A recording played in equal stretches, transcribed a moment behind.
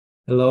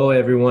Hello,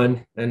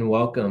 everyone, and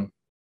welcome.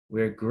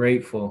 We're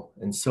grateful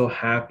and so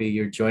happy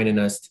you're joining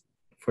us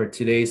for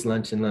today's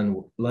Lunch and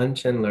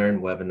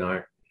Learn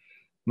webinar.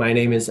 My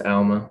name is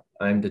Alma.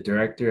 I'm the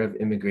Director of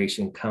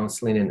Immigration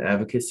Counseling and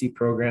Advocacy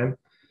Program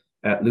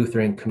at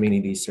Lutheran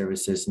Community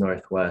Services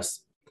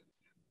Northwest.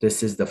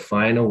 This is the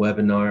final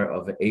webinar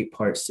of an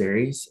 8-part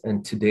series,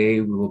 and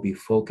today we will be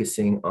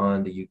focusing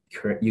on the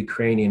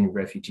Ukrainian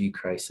refugee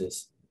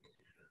crisis.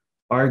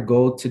 Our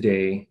goal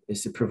today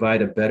is to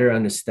provide a better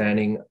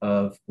understanding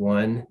of,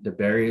 one, the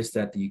barriers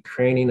that the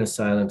Ukrainian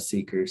asylum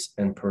seekers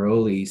and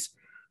parolees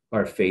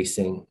are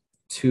facing.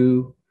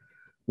 Two,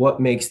 what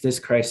makes this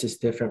crisis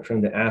different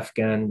from the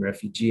Afghan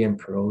refugee and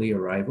parolee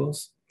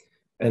arrivals.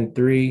 And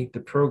three, the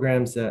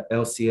programs that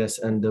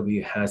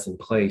LCSNW has in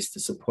place to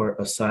support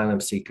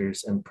asylum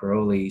seekers and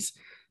parolees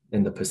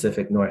in the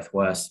Pacific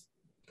Northwest.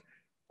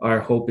 Our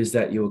hope is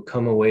that you will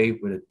come away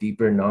with a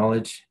deeper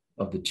knowledge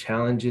of the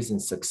challenges and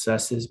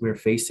successes we're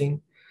facing,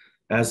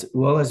 as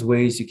well as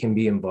ways you can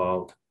be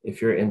involved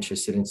if you're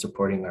interested in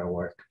supporting our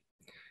work.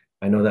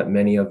 I know that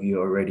many of you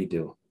already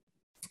do.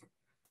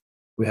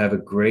 We have a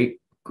great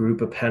group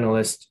of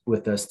panelists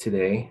with us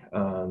today.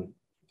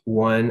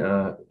 One,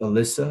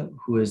 Alyssa,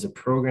 who is a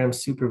program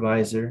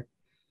supervisor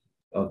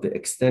of the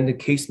Extended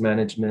Case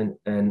Management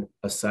and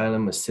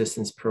Asylum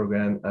Assistance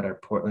Program at our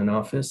Portland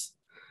office,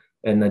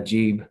 and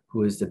Najib,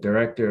 who is the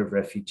Director of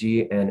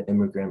Refugee and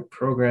Immigrant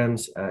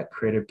Programs at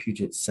Greater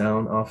Puget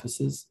Sound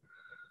offices,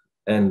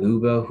 and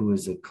Luba, who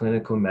is a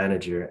Clinical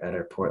Manager at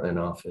our Portland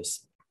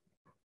office.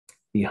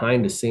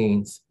 Behind the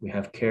scenes, we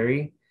have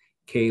Carrie,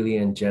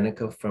 Kaylee, and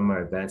Jenica from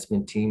our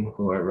advancement team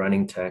who are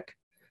running tech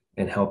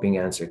and helping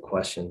answer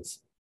questions.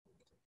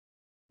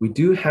 We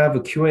do have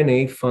a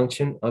Q&A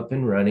function up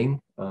and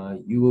running.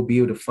 You will be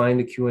able to find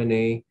the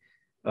Q&A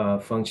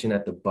function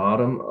at the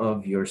bottom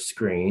of your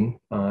screen.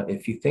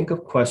 If you think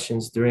of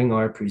questions during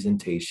our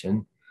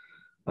presentation,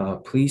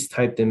 please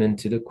type them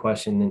into the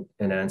question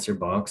and answer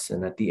box.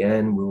 And at the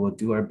end, we will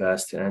do our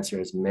best to answer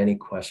as many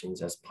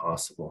questions as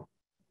possible.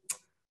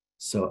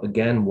 So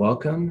again,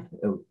 welcome.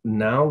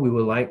 Now we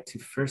would like to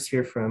first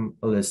hear from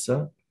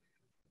Alyssa.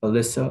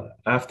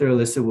 After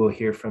Alyssa, we'll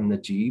hear from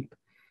Najib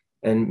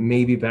and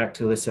maybe back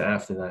to Alyssa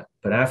after that.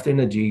 But after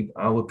Najib,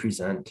 I will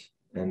present.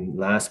 And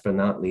last but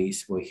not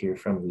least, we'll hear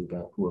from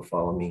Luba, who will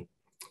follow me.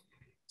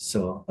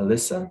 So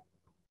Alyssa,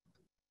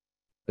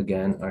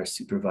 again, our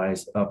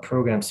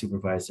program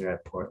supervisor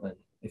at Portland,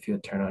 if you'll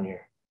turn on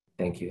your,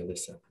 thank you,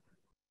 Alyssa.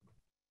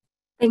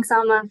 Thanks,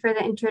 Alma, for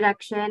the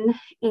introduction.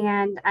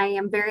 And I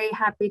am very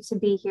happy to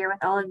be here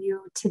with all of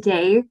you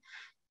today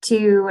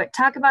to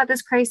talk about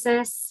this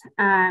crisis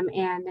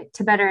and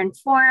to better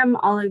inform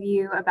all of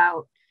you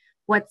about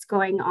what's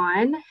going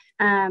on.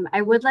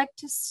 I would like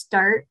to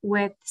start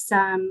with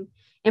some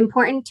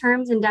important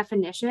terms and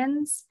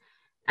definitions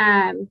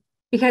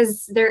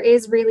because there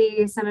is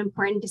really some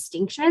important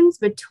distinctions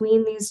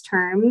between these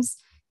terms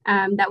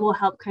that will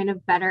help kind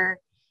of better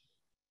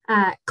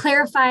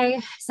clarify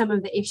some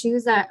of the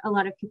issues that a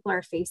lot of people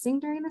are facing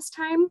during this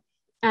time.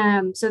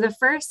 So the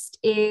first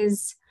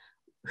is,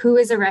 who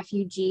is a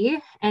refugee?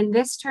 And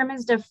this term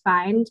is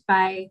defined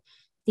by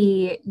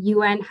the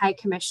UN High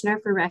Commissioner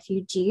for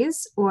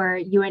Refugees, or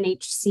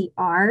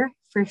UNHCR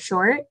for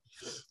short.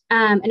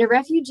 And a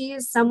refugee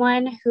is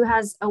someone who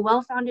has a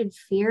well-founded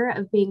fear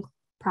of being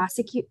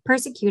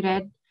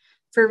persecuted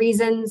for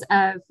reasons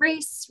of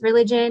race,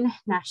 religion,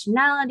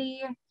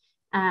 nationality,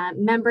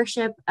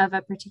 membership of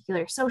a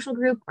particular social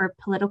group or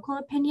political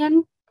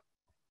opinion,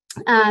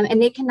 and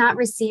they cannot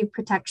receive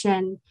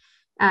protection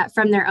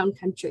from their own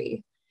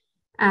country.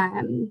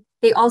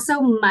 They also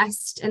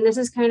must, and this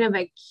is kind of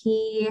a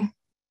key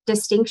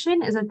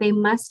distinction, is that they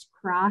must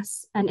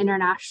cross an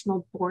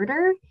international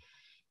border.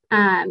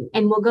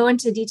 And we'll go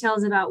into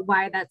details about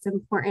why that's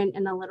important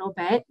in a little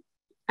bit.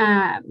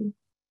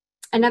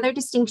 Another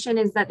distinction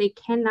is that they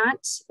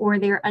cannot, or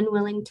they're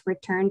unwilling to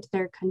return to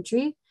their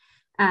country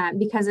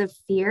because of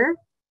fear.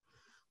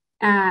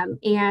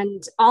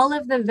 And all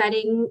of the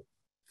vetting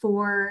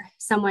for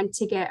someone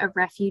to get a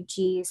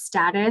refugee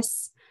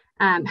status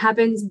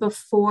happens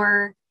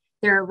before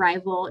their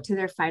arrival to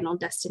their final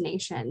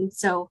destination.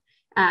 So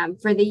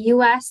for the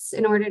US,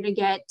 in order to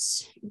get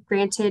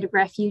granted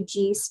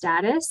refugee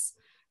status,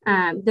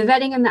 the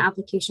vetting and the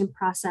application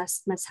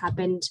process must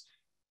happen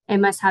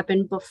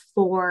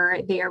before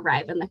they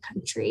arrive in the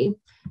country.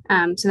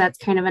 So that's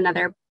kind of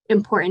another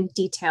important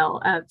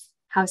detail of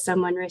how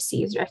someone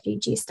receives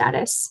refugee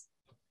status.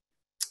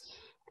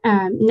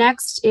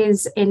 Next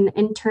is an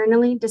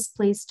internally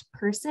displaced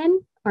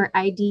person, or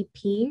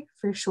IDP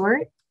for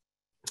short.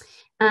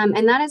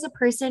 And that is a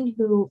person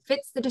who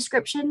fits the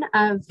description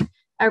of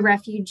a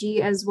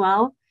refugee as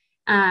well,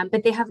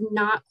 but they have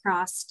not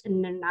crossed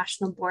an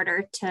international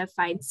border to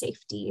find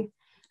safety.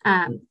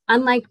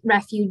 Unlike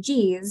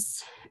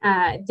refugees,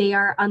 they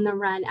are on the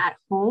run at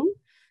home,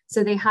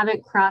 so they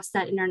haven't crossed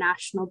that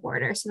international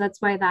border. So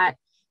that's why that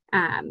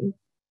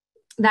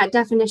that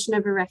definition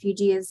of a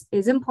refugee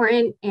is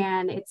important,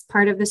 and it's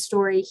part of the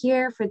story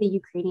here for the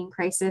Ukrainian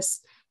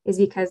crisis, is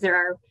because there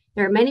are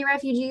there are many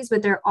refugees,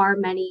 but there are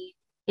many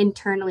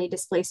internally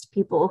displaced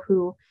people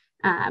who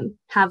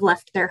have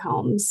left their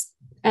homes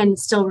and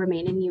still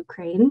remain in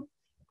Ukraine.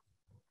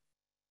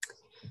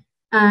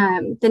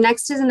 The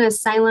next is an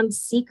asylum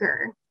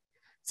seeker.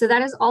 So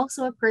that is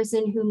also a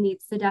person who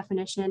meets the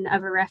definition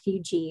of a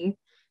refugee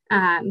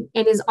and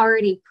is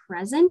already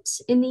present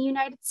in the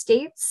United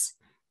States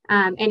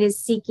and is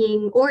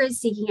seeking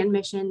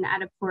admission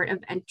at a port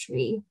of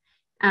entry.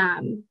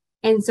 And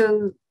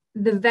so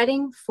the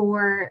vetting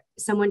for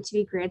someone to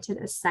be granted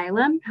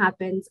asylum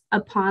happens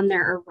upon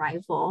their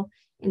arrival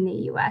in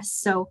the US.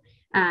 So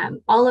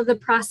all of the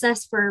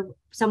process for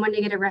someone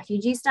to get a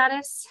refugee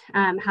status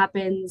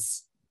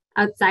happens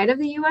outside of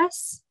the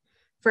US.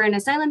 For an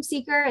asylum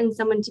seeker and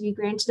someone to be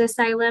granted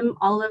asylum,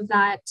 all of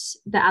that,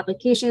 the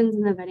applications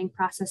and the vetting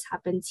process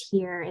happens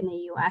here in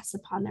the US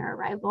upon their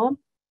arrival.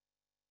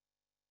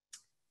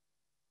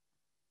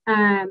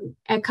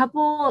 A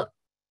couple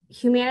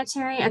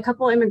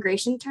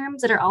immigration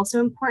terms that are also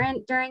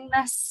important during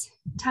this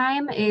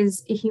time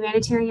is a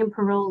humanitarian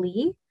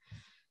parolee.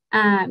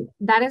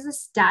 That is a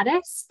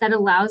status that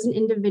allows an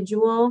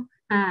individual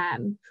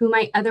who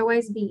might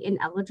otherwise be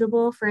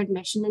ineligible for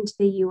admission into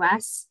the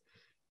US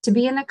to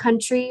be in the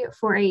country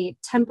for a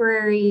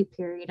temporary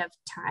period of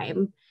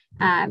time.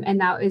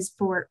 And that is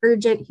for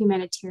urgent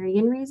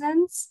humanitarian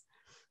reasons.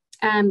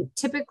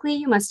 Typically,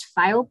 you must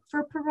file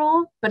for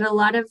parole, but a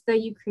lot of the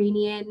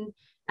Ukrainian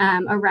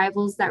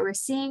arrivals that we're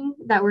seeing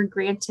that were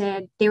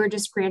granted, they were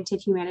just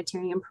granted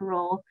humanitarian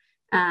parole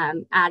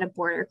at a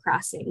border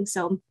crossing.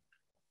 So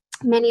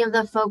many of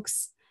the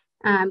folks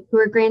who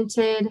were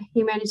granted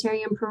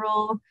humanitarian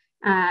parole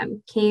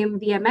came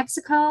via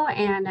Mexico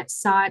and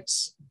sought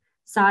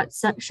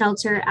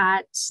shelter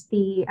at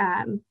the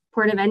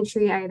port of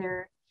entry,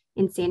 either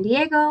in San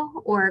Diego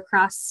or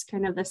across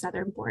kind of the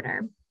southern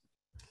border.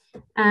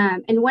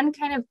 And one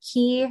kind of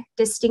key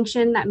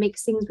distinction that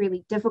makes things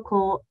really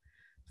difficult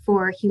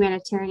for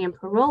humanitarian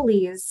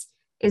parolees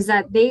is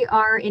that they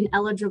are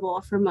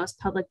ineligible for most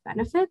public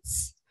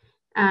benefits,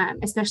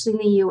 especially in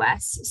the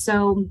US.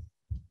 So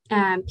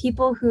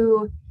people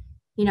who,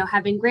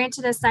 have been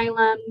granted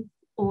asylum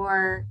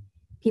or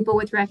people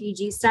with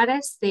refugee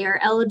status, they are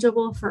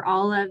eligible for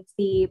all of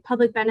the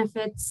public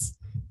benefits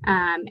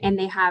and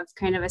they have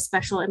kind of a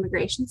special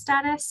immigration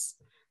status.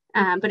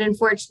 But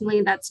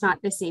unfortunately, that's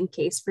not the same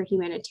case for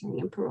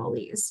humanitarian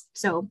parolees.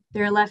 So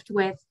they're left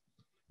with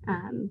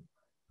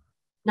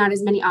not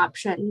as many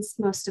options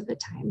most of the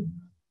time.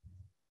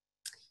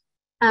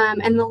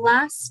 And the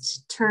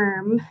last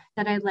term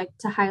that I'd like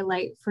to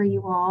highlight for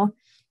you all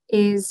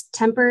is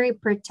temporary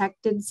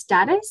protected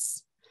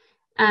status.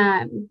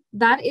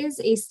 That is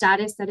a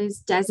status that is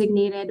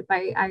designated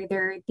by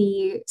either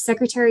the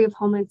Secretary of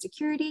Homeland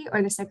Security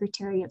or the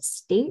Secretary of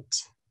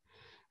State.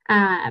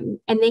 And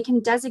they can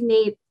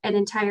designate an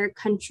entire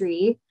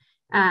country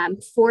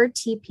for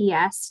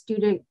TPS due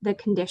to the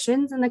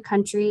conditions in the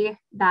country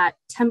that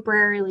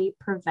temporarily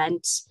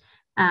prevent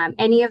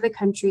any of the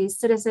country's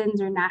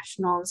citizens or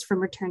nationals from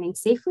returning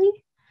safely.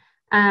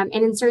 And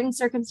in certain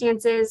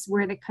circumstances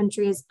where the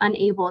country is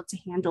unable to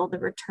handle the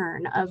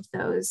return of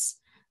those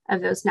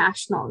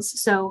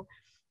nationals. So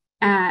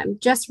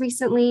just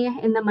recently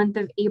in the month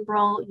of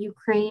April,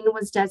 Ukraine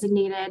was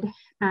designated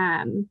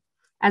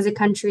as a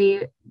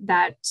country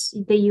that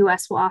the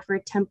US will offer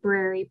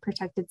temporary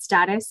protected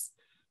status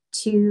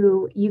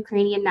to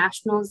Ukrainian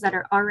nationals that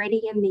are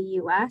already in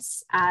the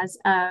US as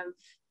of,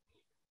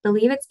 I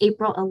believe it's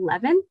April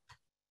 11th.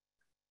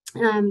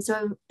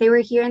 So they were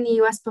here in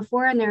the US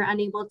before and they're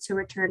unable to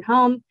return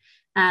home.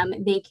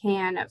 They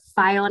can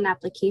file an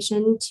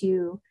application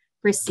to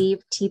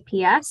receive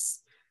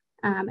TPS.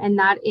 And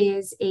that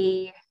is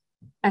a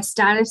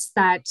status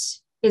that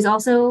is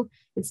also,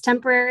 it's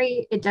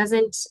temporary. It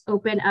doesn't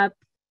open up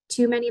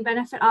too many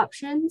benefit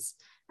options,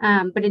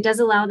 but it does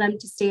allow them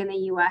to stay in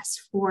the US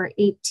for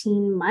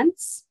 18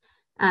 months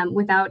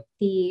without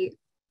the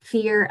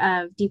fear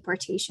of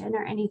deportation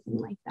or anything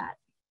like that.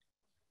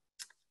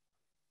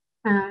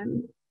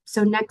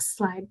 So next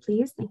slide,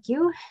 please. Thank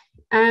you.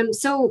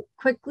 So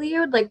quickly, I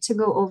would like to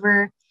go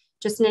over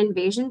just an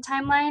invasion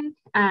timeline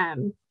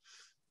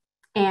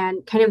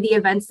and kind of the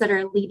events that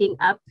are leading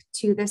up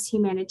to this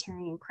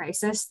humanitarian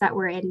crisis that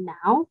we're in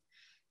now.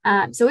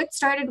 So it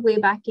started way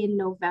back in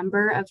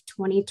November of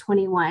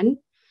 2021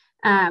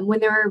 when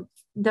there were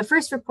the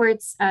first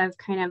reports of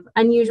kind of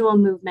unusual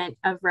movement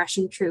of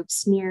Russian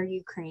troops near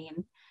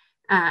Ukraine.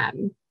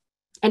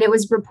 And it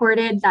was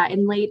reported that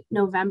in late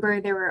November,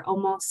 there were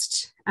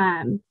almost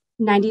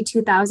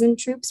 92,000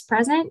 troops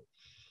present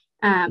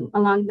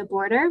along the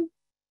border.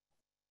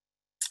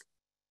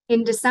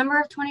 In December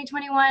of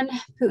 2021,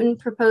 Putin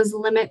proposed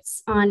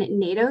limits on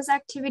NATO's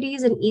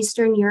activities in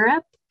Eastern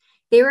Europe.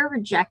 They were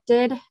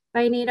rejected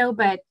by NATO,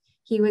 but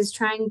he was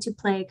trying to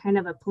play kind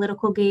of a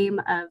political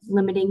game of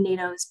limiting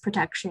NATO's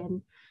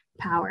protection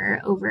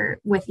power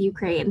with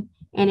Ukraine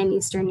and in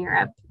Eastern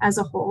Europe as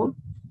a whole.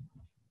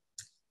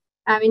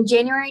 In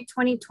January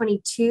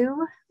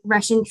 2022,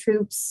 Russian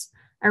troops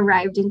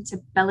arrived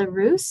into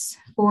Belarus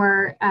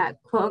for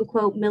quote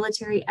unquote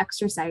military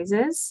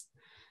exercises.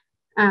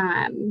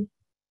 And,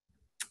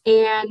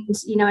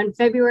 in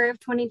February of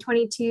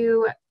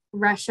 2022,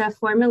 Russia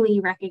formally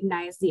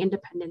recognized the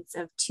independence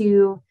of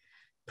two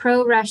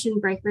pro-Russian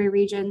breakaway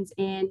regions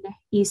in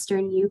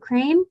eastern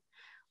Ukraine,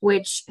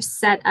 which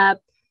set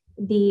up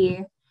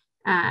the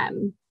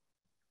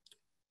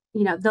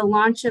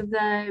launch of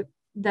the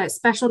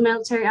special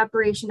military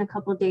operation a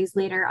couple of days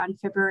later on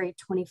February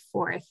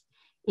 24th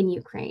in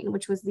Ukraine,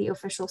 which was the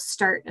official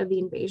start of the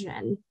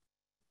invasion.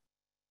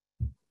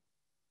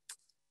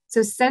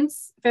 So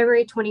since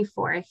February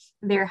 24th,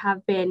 there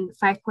have been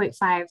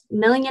 5.5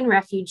 million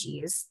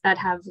refugees that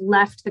have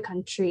left the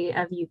country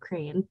of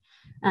Ukraine.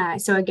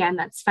 So again,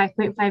 that's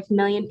 5.5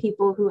 million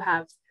people who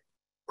have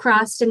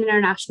crossed an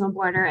international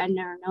border and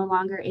are no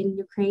longer in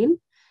Ukraine.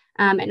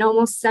 And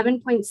almost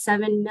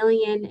 7.7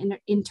 million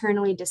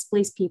internally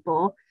displaced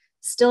people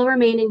still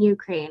remain in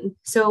Ukraine.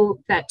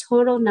 So that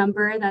total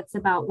number, that's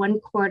about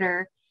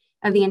 1/4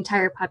 of the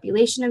entire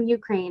population of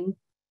Ukraine.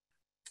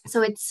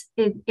 So it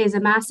is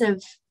a massive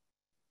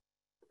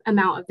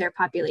amount of their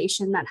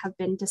population that have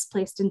been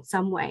displaced in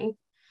some way.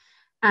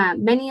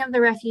 Many of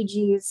the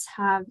refugees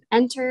have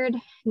entered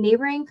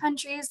neighboring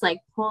countries like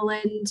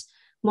Poland,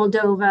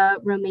 Moldova,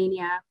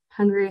 Romania,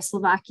 Hungary,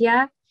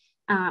 Slovakia,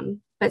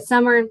 but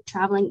some are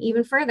traveling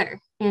even further,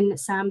 and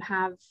some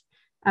have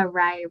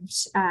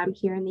arrived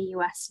here in the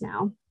US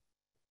now.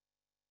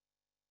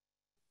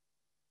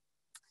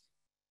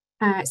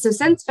 So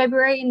since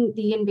February,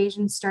 the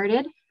invasion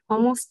started,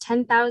 almost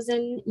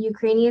 10,000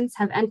 Ukrainians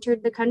have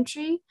entered the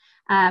country,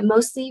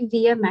 mostly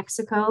via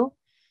Mexico.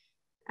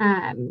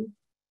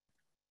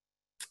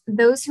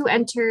 Those who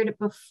entered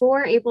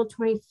before April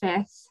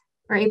 25th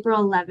or April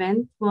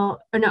 11th,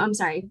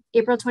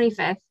 April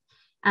 25th,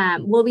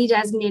 will be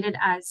designated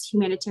as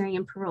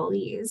humanitarian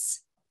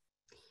parolees.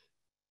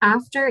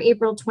 After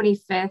April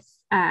 25th,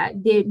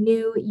 the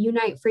new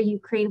Unite for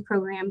Ukraine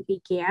program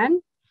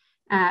began,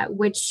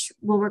 which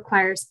will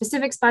require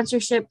specific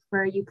sponsorship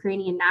for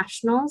Ukrainian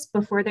nationals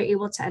before they're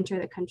able to enter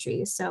the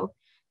country. So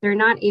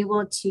they're not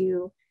able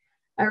to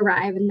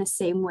arrive in the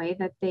same way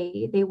that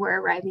they were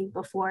arriving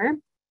before.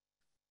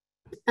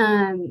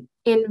 And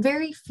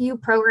very few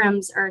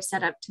programs are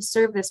set up to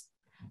serve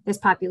this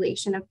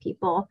population of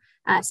people,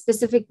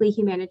 specifically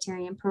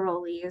humanitarian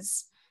parolees,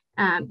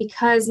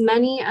 because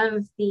many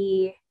of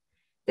the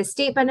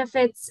state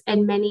benefits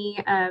and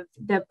many of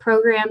the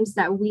programs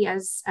that we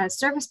as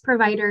service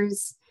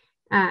providers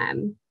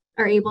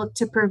are able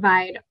to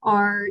provide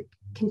are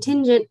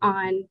contingent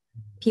on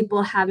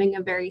people having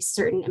a very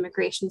certain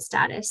immigration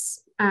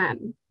status,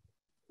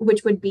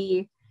 which would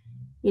be,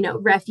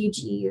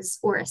 refugees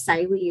or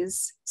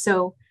asylees.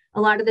 So a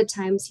lot of the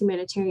times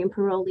humanitarian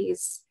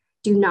parolees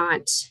do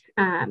not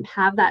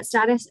have that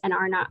status and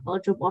are not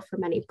eligible for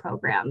many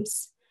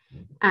programs.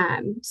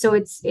 So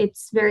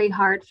it's very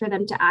hard for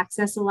them to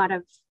access a lot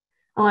of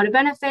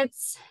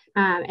benefits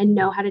and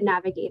know how to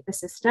navigate the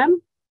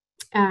system.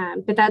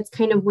 But that's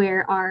kind of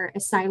where our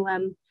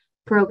asylum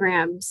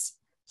programs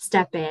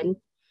step in.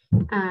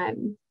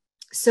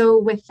 So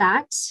with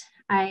that,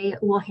 I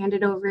will hand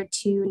it over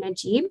to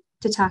Najib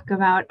to talk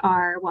about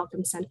our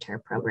Welcome Center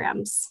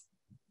programs.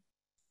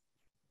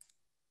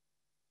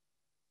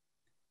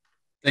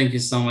 Thank you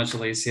so much,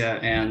 Alicia,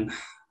 and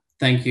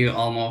thank you,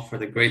 Alma, for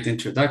the great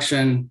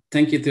introduction.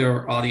 Thank you to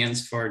our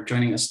audience for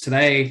joining us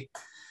today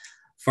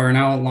for an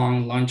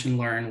hour-long Lunch and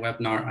Learn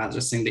webinar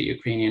addressing the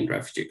Ukrainian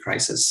refugee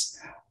crisis.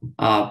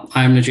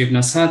 I'm Najib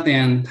Nasat,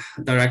 and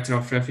Director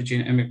of Refugee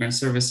and Immigrant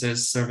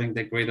Services serving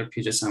the greater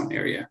Puget Sound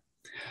area.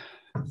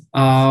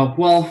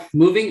 Well,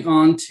 moving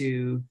on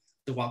to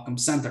the Welcome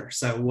Center.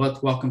 So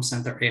what Welcome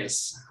Center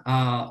is,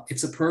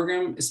 it's a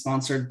program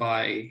sponsored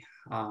by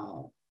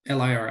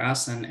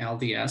LIRS and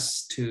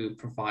LDS to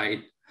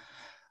provide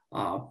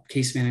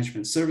case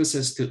management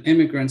services to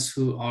immigrants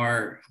who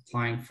are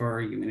applying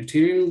for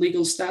humanitarian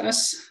legal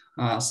status,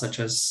 such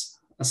as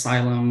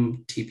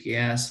asylum,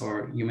 TPS,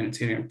 or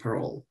humanitarian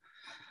parole.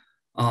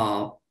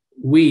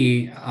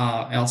 We,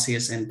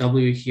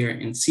 LCSNW here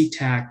in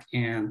SeaTac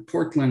and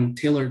Portland,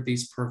 tailored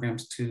these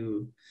programs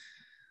to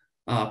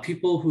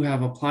people who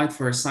have applied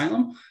for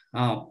asylum.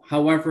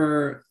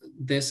 However,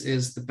 this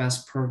is the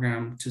best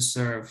program to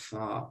serve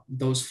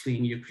those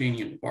fleeing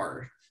Ukrainian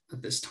war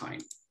at this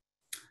time.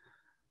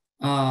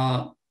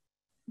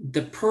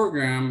 The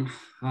program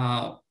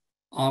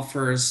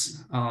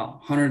offers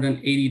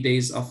 180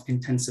 days of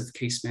intensive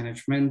case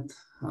management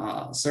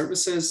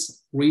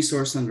services,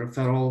 resource and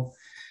referral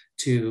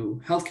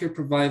to healthcare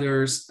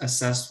providers,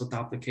 assessed with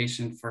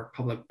application for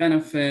public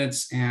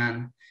benefits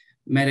and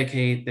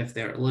Medicaid if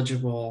they're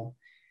eligible.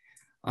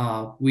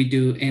 We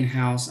do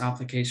in-house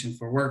application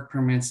for work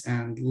permits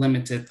and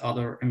limited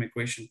other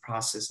immigration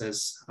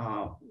processes.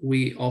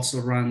 We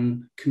also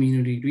run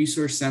community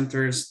resource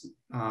centers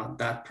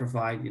that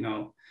provide,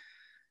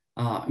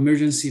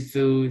 emergency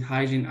food,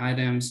 hygiene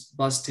items,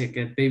 bus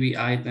ticket, baby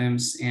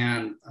items,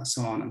 and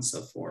so on and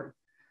so forth.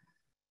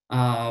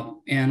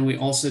 And we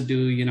also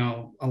do,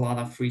 a lot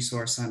of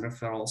resource and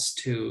referrals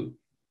to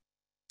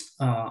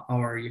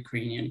our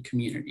Ukrainian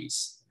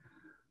communities.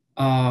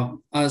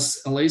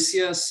 As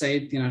Alicia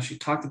said, she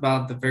talked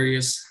about the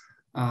various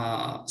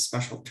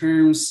special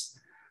terms,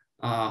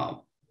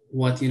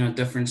 what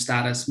different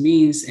status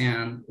means,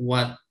 and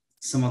what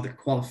some of the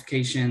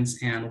qualifications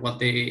and what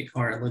they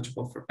are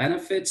eligible for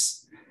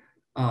benefits.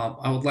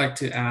 I would like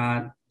to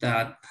add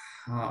that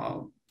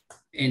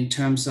in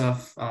terms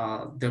of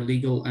their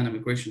legal and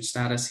immigration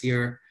status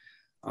here,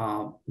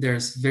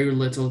 there's very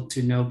little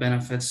to no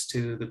benefits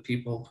to the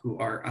people who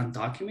are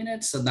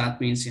undocumented. So that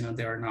means,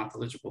 they are not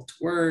eligible to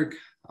work,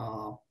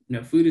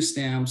 no food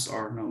stamps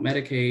or no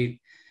Medicaid,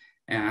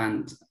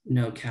 and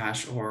no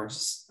cash or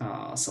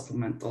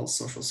supplemental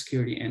Social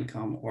Security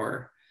income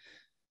or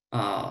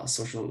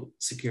Social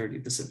Security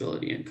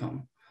disability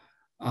income.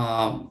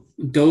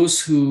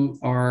 Those who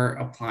are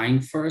applying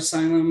for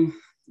asylum,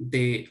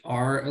 they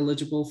are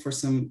eligible for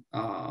some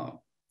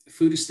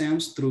food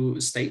stamps through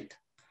state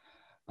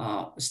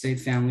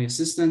family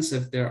assistance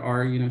if there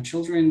are,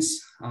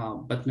 children's,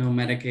 but no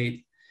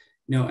Medicaid,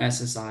 no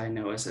SSI,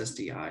 no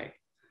SSDI.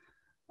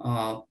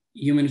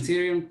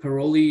 Humanitarian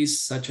parolees,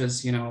 such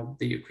as,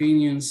 the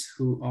Ukrainians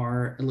who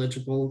are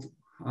eligible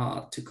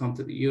to come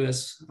to the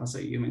US as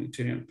a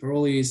humanitarian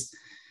parolees,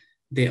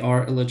 they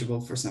are eligible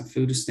for some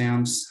food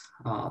stamps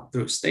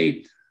through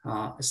state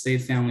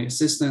family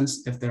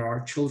assistance. If there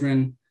are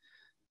children,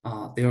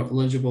 they are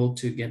eligible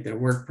to get their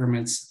work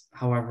permits.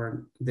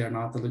 However, they're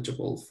not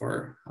eligible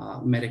for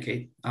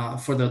Medicaid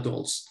for the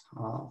adults.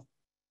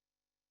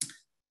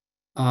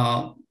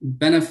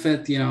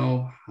 Benefit,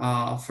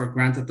 for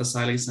granted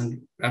asylees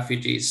and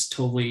refugees,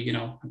 totally,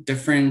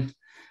 different.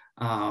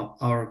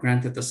 Our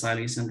granted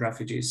asylees and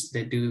refugees,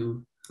 they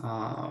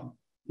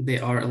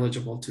are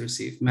eligible to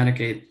receive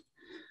Medicaid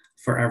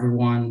for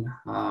everyone.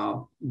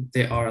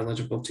 They are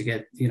eligible to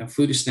get,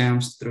 food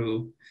stamps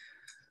through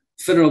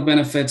federal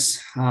benefits,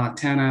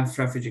 TANF,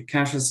 refugee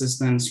cash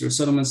assistance,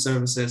 resettlement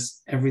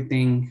services,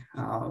 everything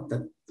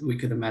that we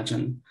could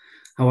imagine.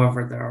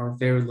 However, there are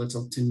very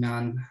little to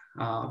none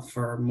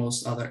for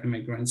most other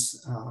immigrants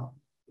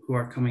who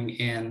are coming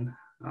in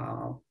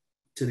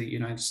to the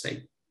United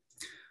States.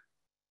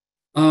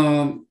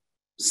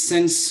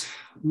 Since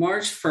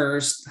March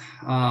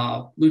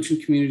 1st,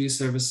 Lutheran Community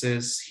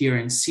Services here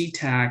in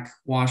SeaTac,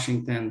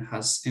 Washington,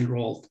 has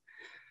enrolled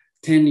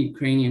 10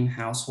 Ukrainian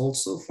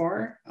households so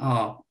far.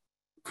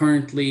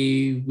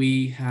 Currently,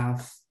 we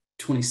have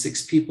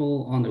 26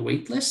 people on the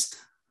wait list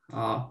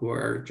who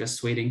are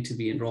just waiting to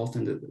be enrolled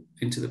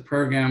into the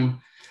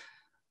program.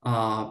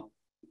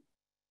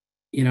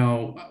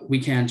 We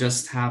can't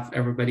just have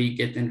everybody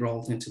get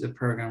enrolled into the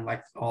program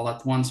like all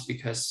at once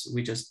because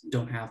we just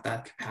don't have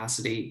that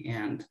capacity.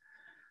 And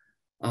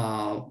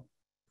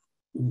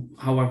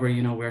however,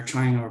 we're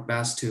trying our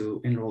best to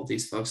enroll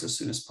these folks as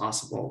soon as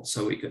possible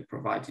so we could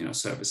provide,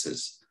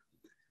 services.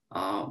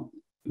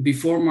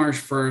 Before March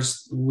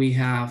 1st, we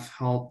have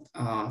helped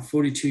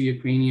 42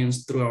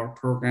 Ukrainians through our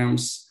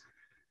programs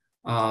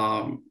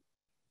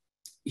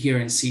here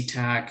in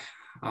SeaTac.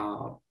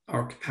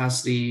 Our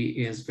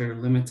capacity is very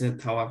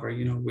limited. However,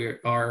 we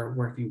are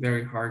working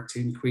very hard to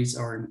increase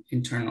our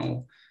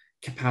internal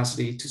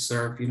capacity to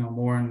serve,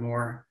 more and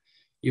more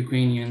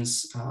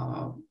Ukrainians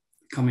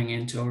coming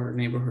into our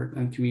neighborhood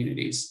and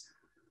communities.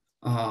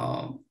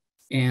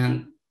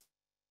 And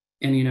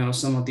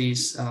some of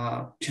these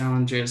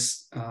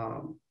challenges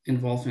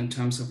involved in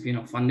terms of,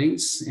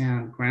 fundings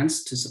and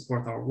grants to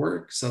support our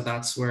work. So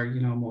that's where,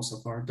 most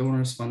of our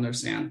donors,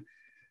 funders, and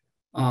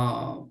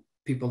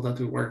people that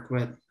we work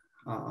with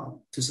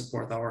to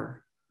support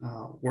our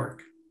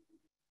work.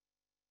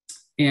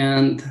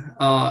 And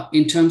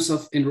in terms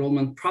of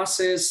enrollment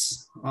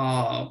process,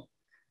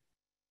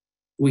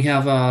 we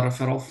have a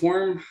referral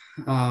form,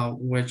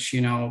 which,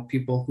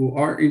 people who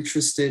are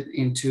interested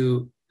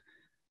into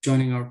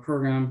joining our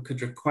program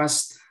could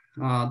request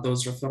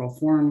those referral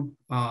form.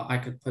 I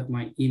could put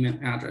my email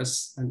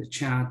address in the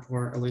chat,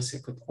 or Alicia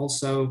could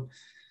also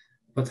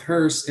put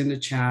hers in the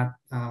chat.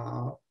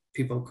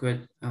 People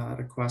could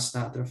request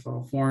that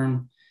referral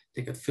form.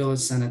 They could fill it,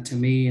 send it to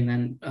me, and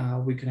then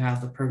we could have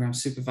the program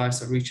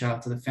supervisor reach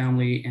out to the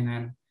family and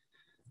then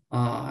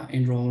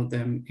enroll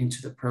them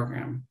into the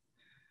program.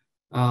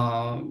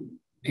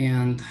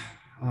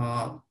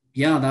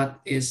 Yeah,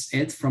 that is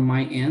it from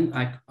my end.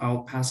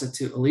 I'll pass it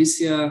to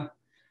Alicia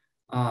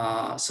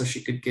so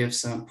she could give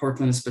some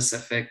Portland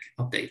specific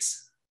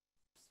updates.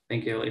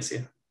 Thank you,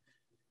 Alicia.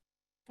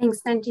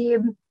 Thanks,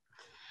 Sanjeev.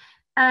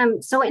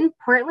 So in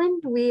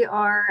Portland, we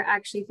are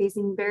actually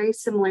facing very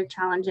similar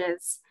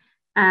challenges,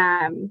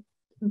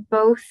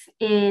 both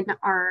in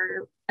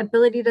our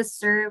ability to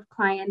serve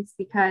clients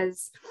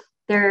because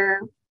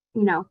there,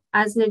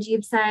 as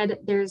Najib said,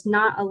 there's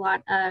not a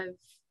lot of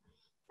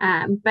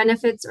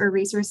benefits or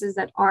resources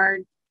that are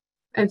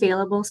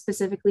available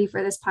specifically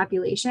for this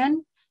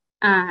population.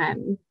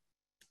 There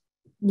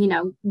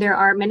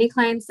are many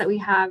clients that we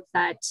have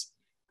that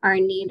are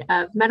in need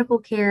of medical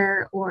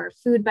care or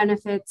food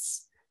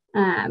benefits,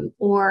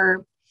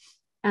 or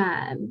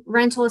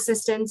rental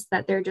assistance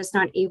that they're just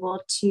not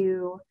able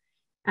to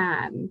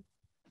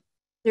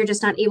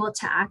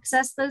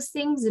access those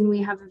things, and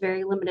we have a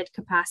very limited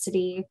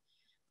capacity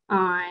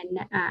on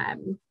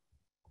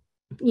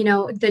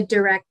the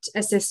direct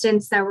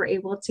assistance that we're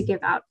able to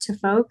give out to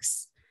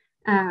folks.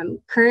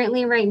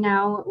 Currently, right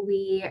now,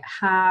 we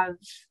have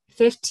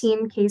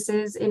 15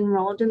 cases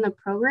enrolled in the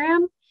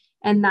program,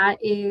 and that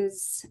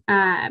is,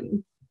 I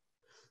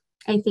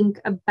think,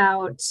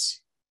 about,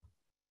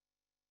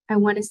 I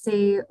want to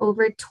say,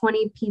 over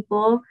 20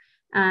 people,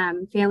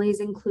 families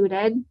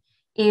included.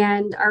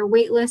 And our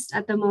wait list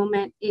at the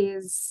moment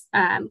is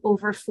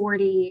over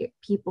 40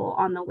 people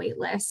on the wait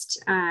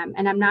list.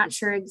 And I'm not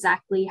sure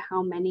exactly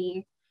how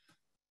many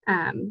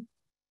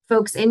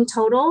folks in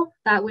total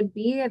that would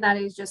be. That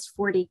is just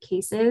 40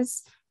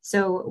 cases.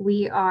 So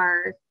we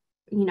are,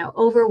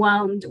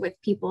 overwhelmed with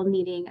people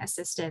needing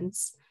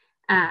assistance.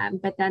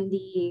 But then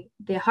the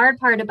hard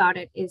part about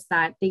it is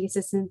that the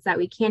assistance that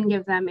we can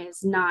give them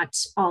is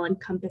not all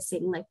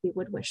encompassing like we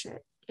would wish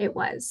it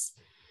was.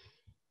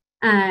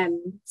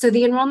 So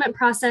the enrollment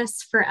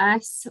process for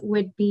us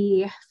would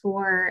be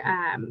for,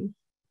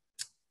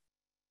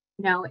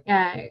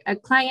 a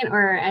client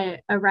or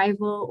a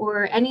rival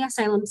or any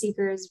asylum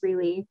seekers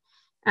really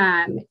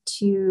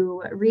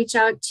to reach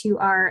out to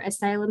our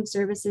Asylum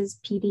Services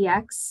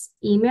PDX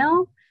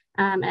email.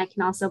 And I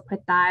can also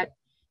put that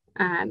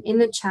in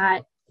the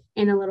chat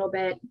in a little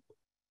bit,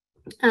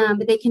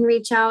 but they can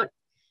reach out.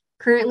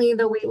 Currently,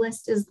 the wait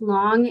list is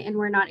long and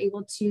we're not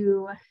able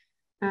to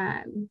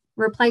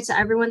reply to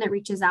everyone that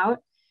reaches out,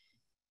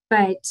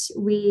 but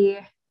we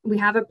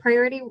have a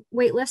priority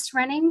wait list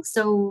running.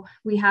 So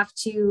we have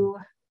to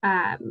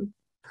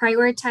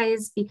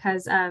prioritize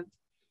because of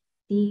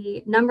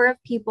the number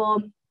of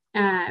people.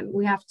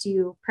 We have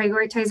to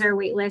prioritize our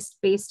wait list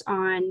based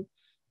on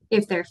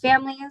if they're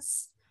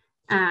families.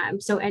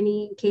 So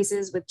any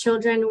cases with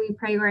children, we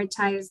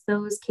prioritize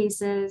those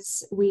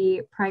cases.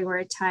 We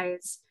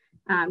prioritize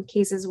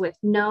cases with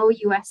no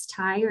U.S.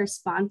 tie or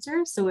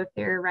sponsor. So if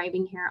they're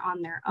arriving here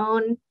on their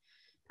own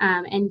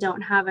and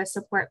don't have a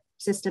support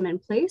system in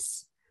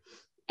place.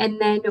 And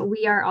then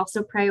we are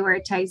also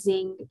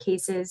prioritizing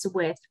cases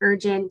with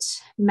urgent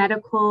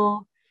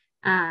medical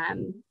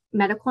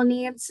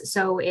needs.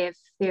 So if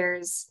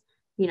there's,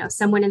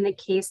 someone in the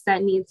case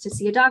that needs to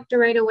see a doctor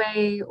right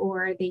away,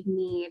 or they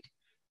need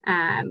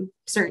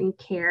certain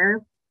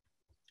care,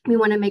 we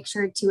want to make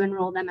sure to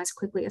enroll them as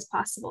quickly as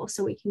possible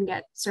so we can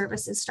get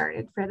services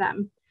started for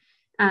them.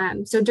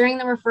 So during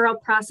the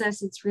referral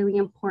process, it's really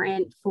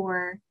important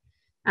for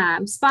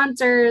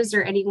sponsors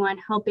or anyone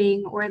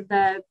helping or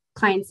the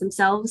clients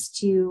themselves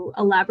to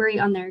elaborate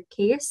on their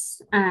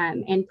case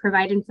and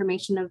provide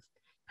information of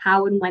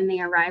how and when they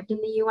arrived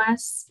in the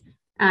U.S.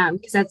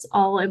 Because that's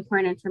all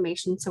important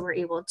information. So we're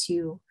able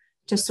to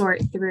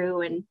sort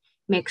through and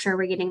make sure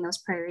we're getting those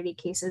priority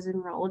cases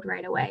enrolled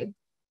right away.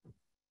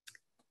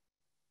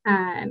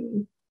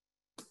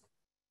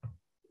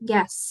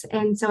 Yes,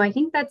 and so I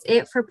think that's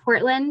it for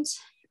Portland.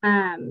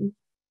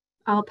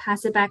 I'll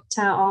pass it back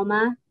to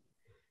Alma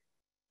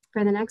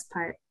for the next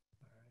part.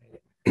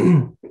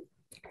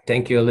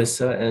 Thank you,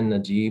 Alyssa and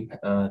Najib.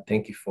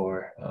 Thank you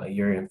for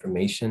your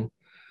information.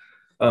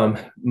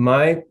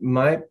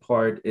 My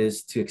part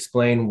is to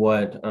explain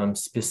what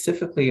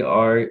specifically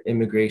our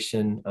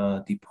immigration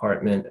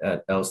department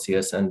at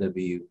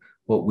LCSNW,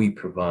 what we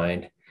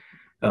provide.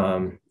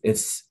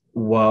 It's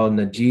while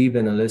Najib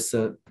and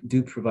Alyssa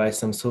do provide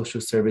some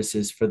social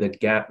services for the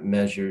gap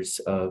measures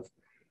of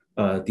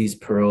these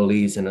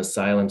parolees and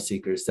asylum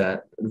seekers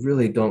that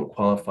really don't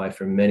qualify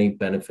for many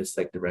benefits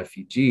like the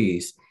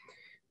refugees,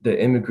 the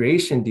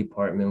immigration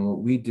department, what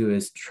we do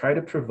is try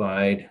to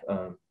provide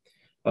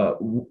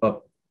a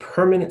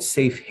permanent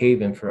safe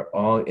haven for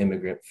all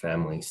immigrant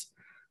families.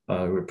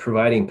 We're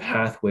providing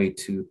pathway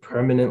to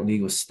permanent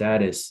legal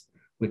status,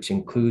 which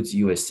includes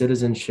U.S.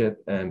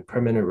 citizenship and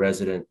permanent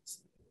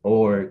residence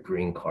or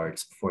green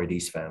cards for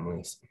these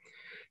families.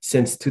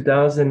 Since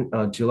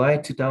July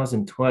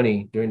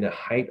 2020, during the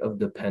height of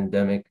the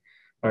pandemic,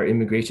 our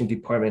immigration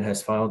department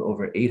has filed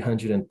over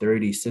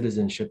 830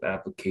 citizenship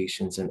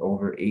applications and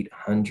over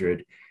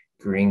 800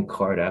 green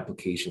card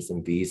applications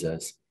and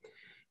visas.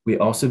 We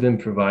also been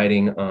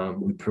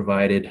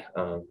provided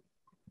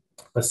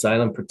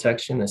asylum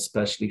protection,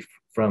 especially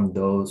for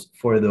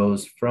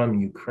those from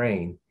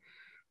Ukraine.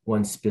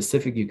 One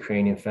specific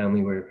Ukrainian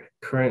family we're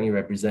currently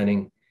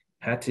representing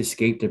had to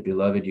escape their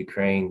beloved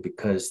Ukraine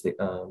because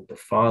the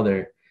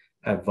father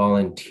had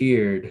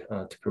volunteered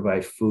to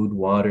provide food,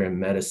 water, and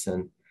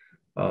medicine,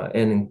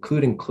 and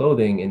including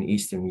clothing in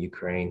Eastern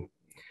Ukraine.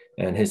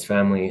 And his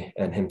family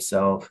and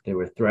himself, they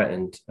were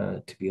threatened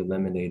to be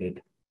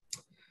eliminated.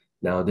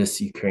 Now, this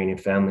Ukrainian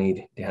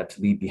family, they had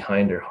to leave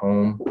behind their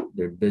home,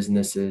 their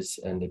businesses,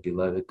 and their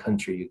beloved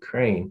country,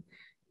 Ukraine,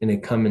 and they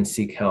come and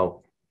seek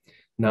help,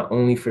 not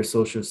only for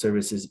social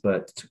services,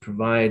 but to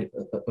provide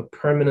a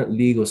permanent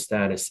legal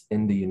status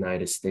in the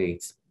United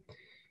States.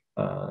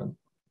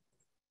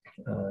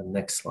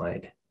 Next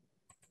slide.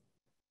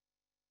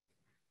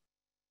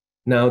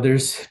 Now,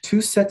 there's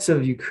two sets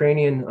of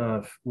Ukrainian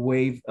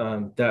wave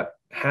that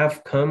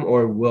have come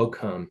or will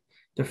come.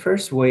 The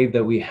first wave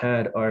that we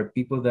had are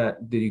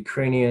the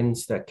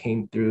Ukrainians that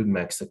came through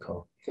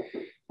Mexico.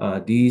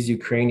 These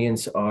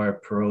Ukrainians are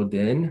paroled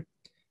in.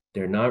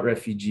 They're not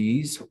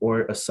refugees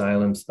or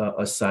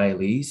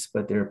asylees,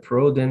 but they're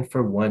paroled in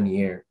for 1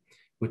 year,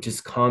 which is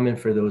common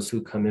for those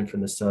who come in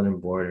from the southern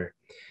border.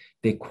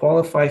 They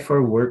qualify for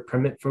a work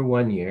permit for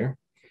 1 year.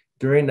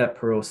 During that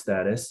parole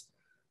status,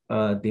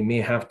 they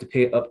may have to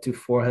pay up to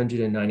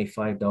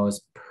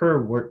 $495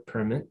 per work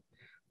permit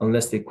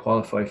unless they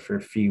qualify for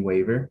a fee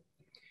waiver.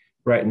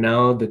 Right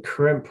now, the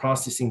current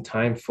processing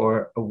time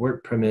for a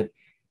work permit,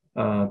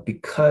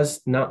 because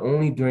not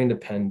only during the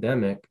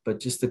pandemic, but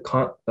just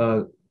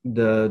the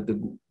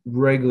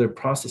regular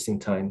processing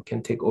time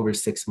can take over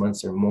 6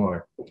 months or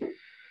more.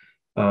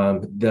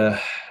 The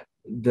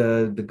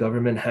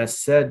government has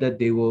said that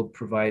they will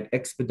provide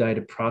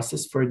expedited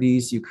process for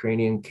these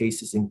Ukrainian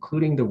cases,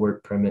 including the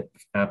work permit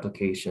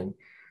application.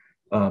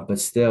 But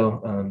still,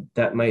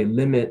 that might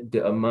limit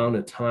the amount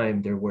of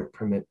time their work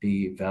permit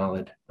be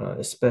valid,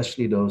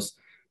 especially those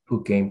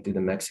who came through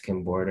the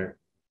Mexican border.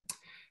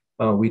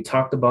 We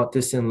talked about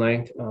this in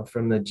length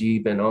from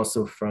Najib and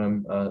also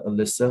from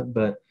Alyssa,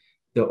 but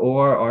the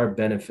ORR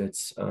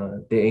benefits,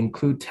 they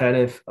include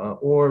TANF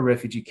or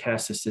refugee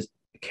cash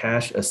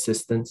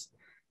assistance,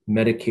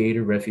 Medicaid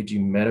or refugee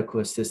medical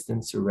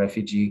assistance, or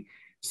refugee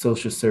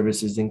social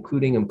services,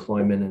 including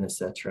employment and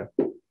etc.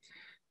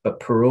 But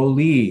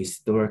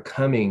parolees that are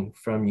coming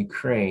from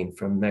Ukraine,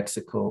 from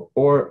Mexico,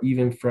 or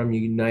even from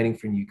Uniting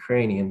for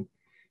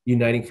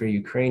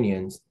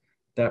Ukrainians,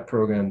 that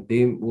program,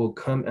 they will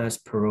come as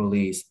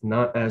parolees,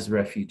 not as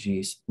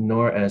refugees,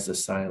 nor as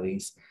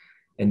asylees,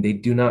 and they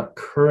do not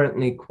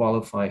currently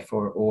qualify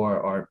for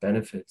ORR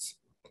benefits.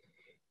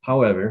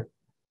 However,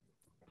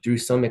 through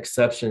some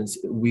exceptions,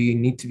 we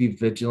need to be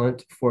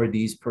vigilant for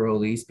these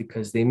parolees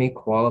because they may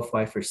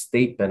qualify for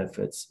state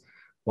benefits.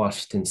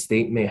 Washington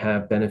State may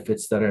have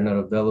benefits that are not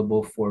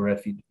available for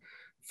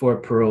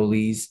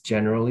parolees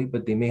generally,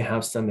 but they may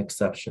have some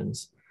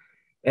exceptions.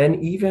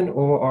 And even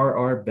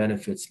ORR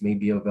benefits may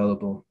be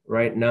available.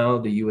 Right now,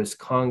 the US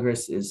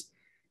Congress is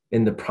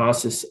in the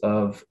process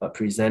of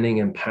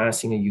presenting and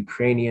passing a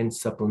Ukrainian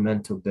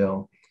supplemental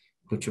bill,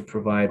 which will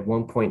provide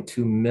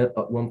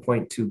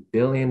 $1.2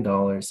 billion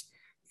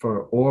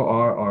for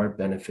ORR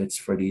benefits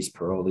for these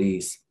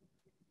parolees.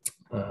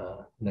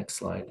 Next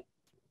slide.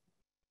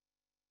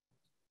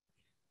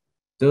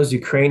 Those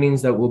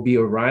Ukrainians that will be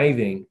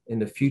arriving in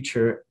the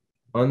future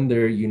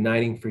under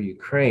Uniting for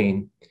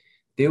Ukraine,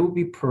 they will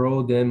be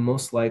paroled in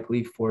most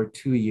likely for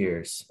 2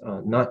 years,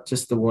 not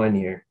just the 1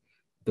 year,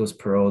 those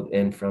paroled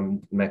in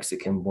from the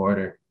Mexican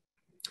border.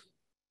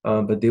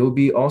 But they will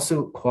be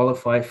also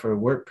qualified for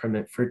a work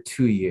permit for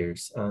 2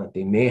 years.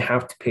 They may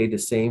have to pay the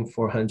same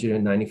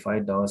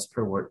 $495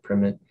 per work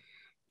permit,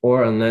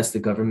 or unless the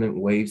government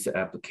waives the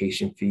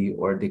application fee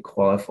or they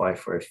qualify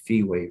for a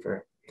fee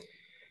waiver.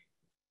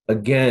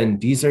 Again,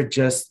 these are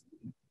just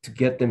to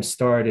get them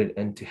started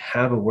and to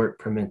have a work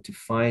permit, to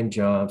find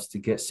jobs, to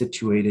get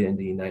situated in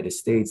the United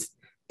States.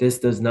 This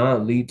does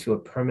not lead to a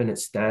permanent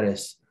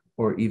status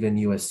or even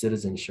US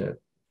citizenship.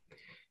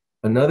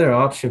 Another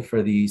option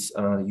for these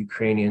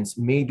Ukrainians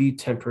may be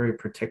temporary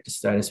protected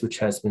status, which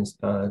has been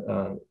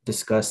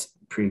discussed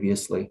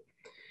previously.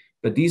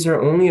 But these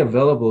are only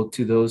available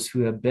to those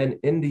who have been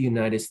in the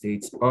United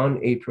States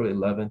on April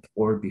 11th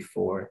or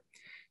before.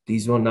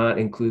 These will not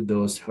include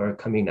those who are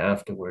coming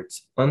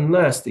afterwards,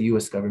 unless the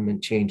US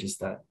government changes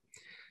that.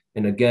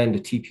 And again, the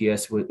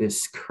TPS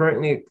is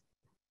currently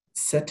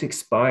set to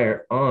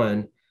expire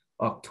on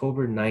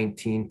October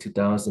 19,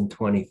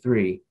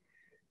 2023.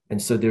 And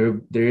so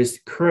there is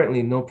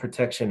currently no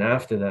protection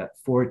after that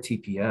for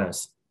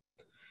TPS.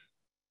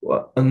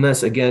 Well,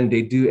 unless, again,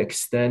 they do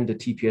extend the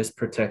TPS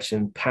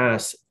protection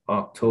past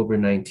October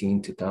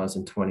 19,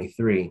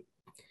 2023.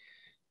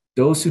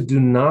 Those who do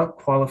not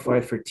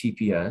qualify for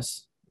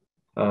TPS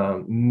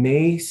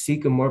may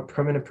seek a more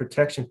permanent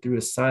protection through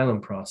asylum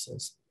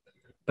process.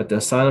 But the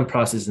asylum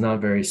process is not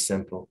very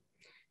simple.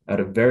 At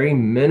a very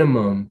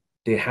minimum,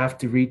 they have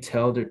to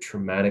retell their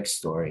traumatic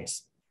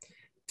stories,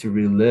 to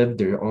relive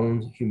their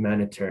own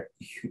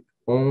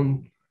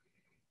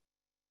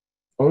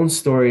own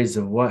stories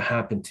of what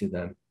happened to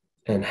them,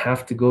 and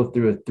have to go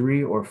through a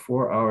 3 or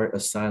 4 hour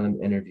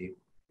asylum interview.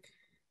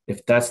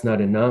 If that's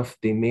not enough,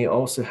 they may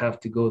also have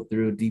to go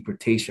through a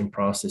deportation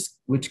process,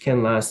 which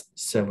can last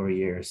several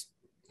years.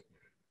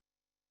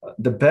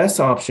 The best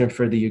option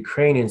for the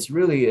Ukrainians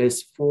really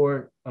is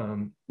for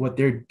what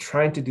they're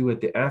trying to do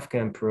with the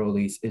Afghan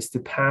parolees is to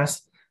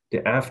pass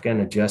the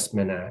Afghan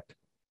Adjustment Act,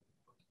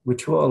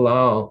 which will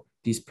allow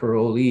these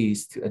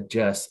parolees to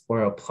adjust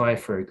or apply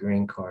for a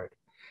green card.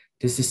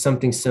 This is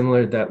something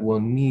similar that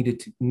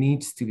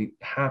needs to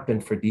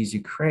happen for these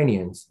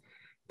Ukrainians,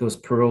 those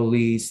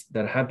parolees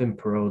that have been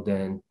paroled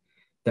in,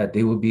 that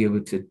they will be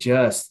able to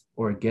adjust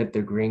or get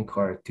their green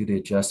card through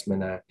the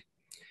Adjustment Act.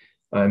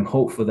 I'm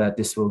hopeful that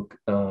this will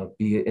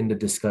be in the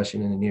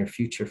discussion in the near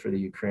future for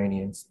the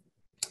Ukrainians.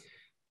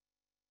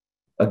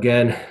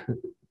 Again,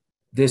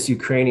 this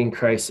Ukrainian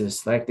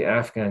crisis, like the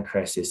Afghan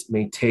crisis,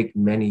 may take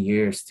many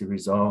years to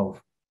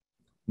resolve.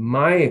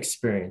 My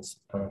experience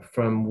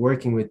from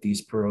working with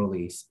these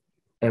parolees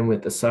and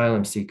with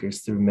asylum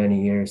seekers through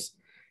many years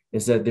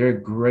is that they're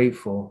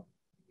grateful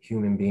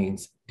human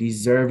beings,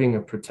 deserving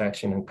of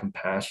protection and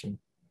compassion.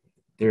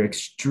 They're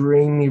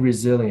extremely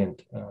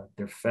resilient.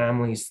 Their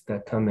families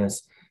that come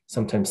as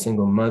sometimes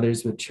single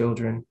mothers with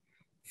children,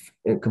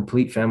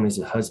 complete families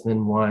of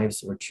husband,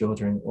 wives, or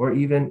children, or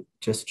even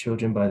just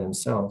children by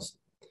themselves.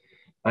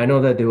 I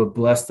know that they will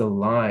bless the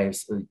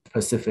lives of the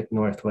Pacific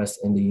Northwest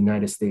and the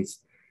United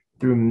States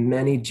through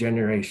many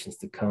generations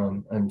to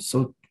come. I'm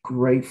so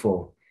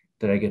grateful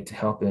that I get to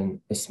help in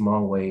a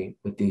small way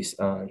with these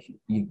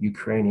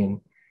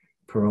Ukrainian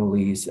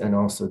parolees and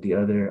also the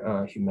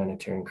other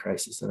humanitarian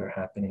crises that are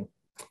happening.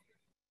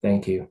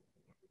 Thank you.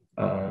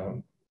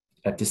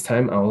 At this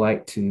time, I would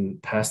like to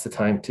pass the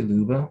time to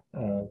Luba,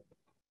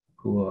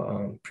 who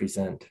will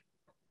present.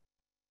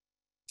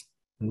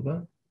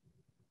 Luba,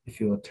 if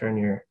you will turn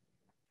your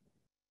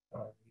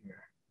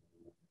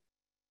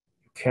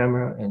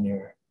camera and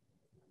your...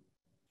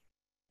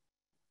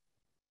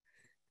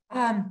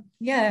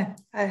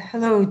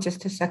 Hello,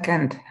 just a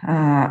second.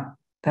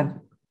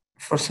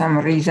 For some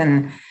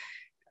reason,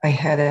 I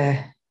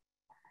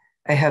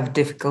have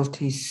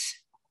difficulties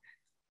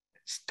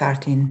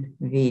starting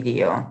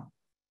video.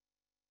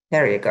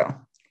 There you go.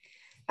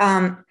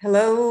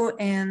 Hello,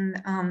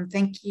 and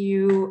thank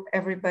you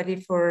everybody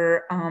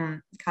for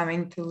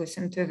coming to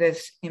listen to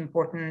this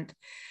important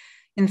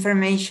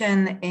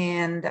information,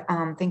 and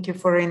thank you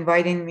for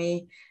inviting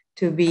me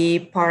to be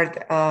part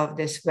of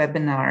this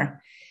webinar.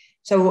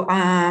 So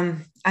I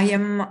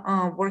am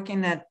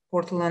working at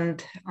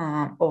Portland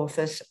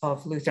office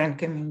of Lutheran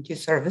Community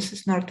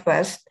Services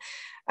Northwest.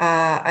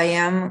 I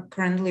am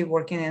currently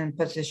working in a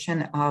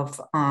position of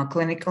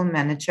clinical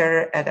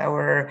manager at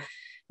our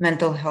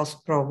mental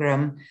health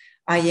program.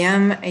 I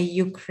am a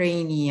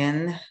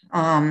Ukrainian.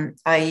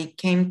 I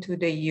came to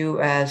the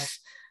US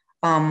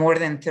more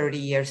than 30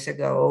 years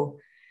ago.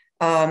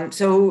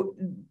 So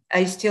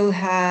I still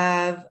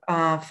have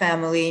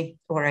family,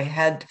 or I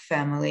had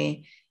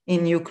family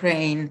in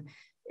Ukraine,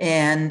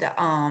 and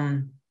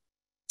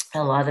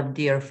a lot of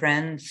dear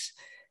friends,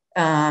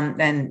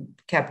 and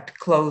kept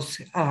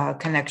close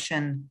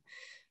connection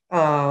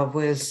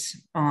with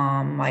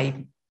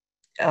my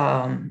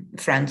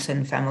friends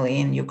and family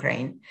in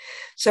Ukraine.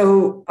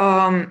 So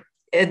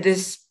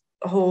this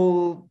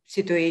whole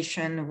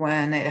situation,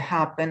 when it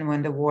happened,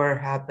 when the war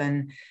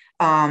happened,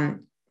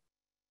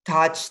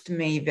 touched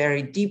me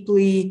very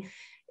deeply.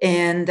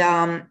 And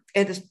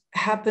it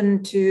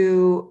happened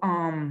to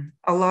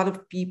a lot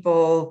of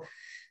people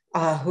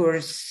who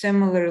are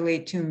similarly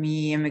to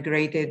me,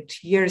 immigrated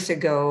years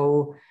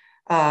ago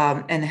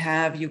and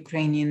have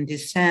Ukrainian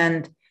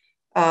descent.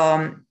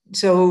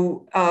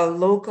 So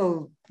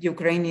local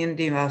Ukrainian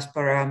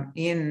diaspora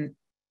in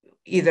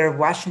either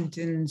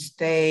Washington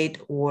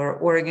State or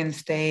Oregon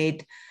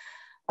State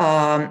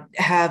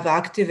have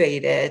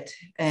activated,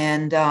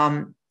 and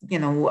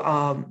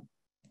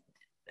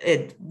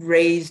it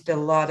raised a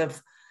lot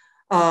of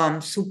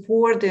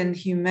support and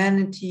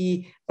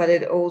humanity, but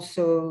it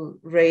also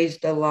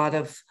raised a lot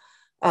of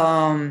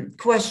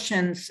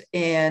questions,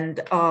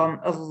 and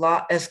a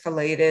lot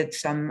escalated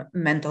some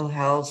mental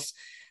health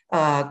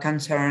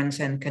concerns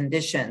and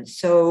conditions.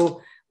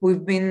 So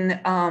we've been,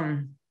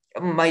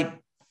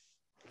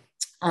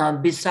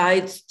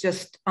 besides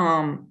just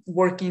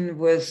working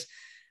with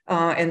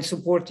and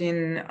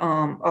supporting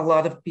a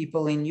lot of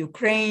people in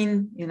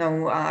Ukraine,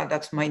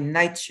 that's my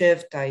night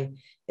shift.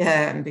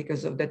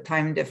 Because of the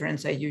time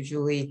difference, I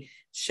usually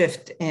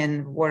shift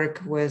and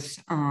work with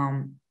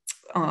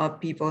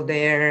people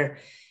there.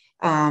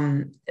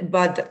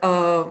 But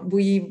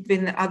we've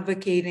been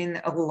advocating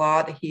a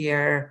lot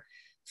here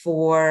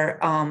for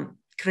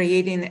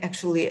creating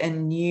actually a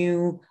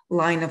new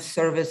line of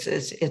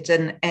services. It's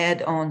an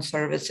add-on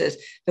services.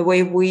 The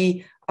way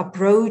we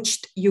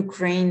approached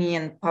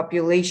Ukrainian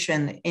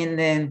population in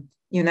the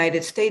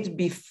United States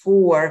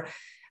before,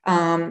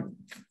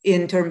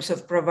 in terms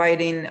of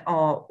providing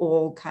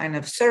all kind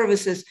of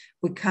services,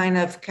 we kind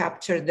of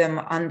captured them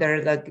under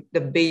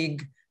the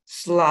big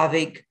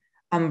Slavic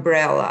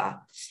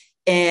umbrella.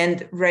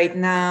 And right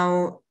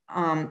now,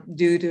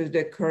 due to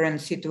the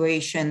current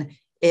situation,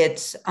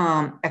 it's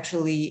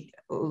actually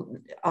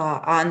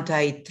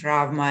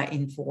anti-trauma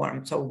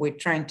informed. So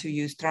we're trying to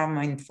use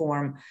trauma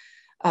informed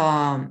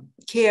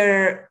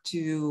care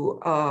to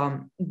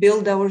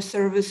build our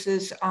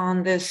services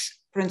on this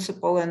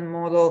principle and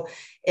model.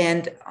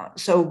 And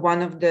so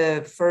one of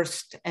the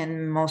first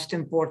and most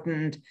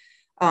important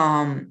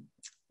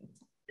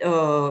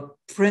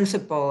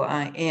principle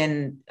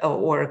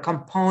or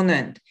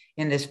component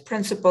in this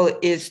principle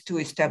is to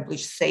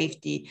establish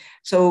safety.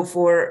 So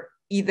for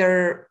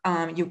either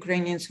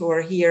Ukrainians who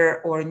are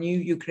here or new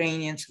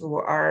Ukrainians who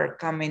are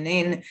coming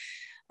in,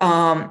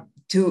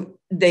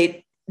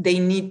 they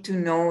need to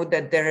know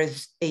that there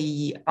is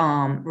a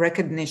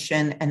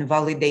recognition and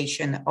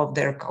validation of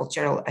their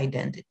cultural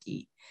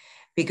identity.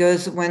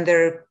 because when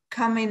they're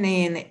coming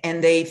in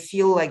and they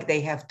feel like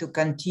they have to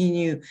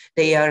continue,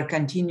 they are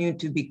continuing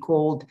to be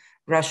called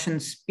Russian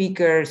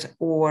speakers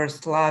or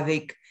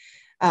Slavic,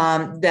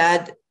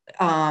 that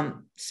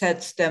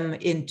sets them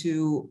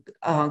into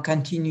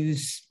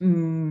continuous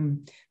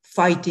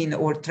fighting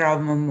or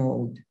trauma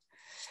mode.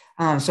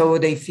 So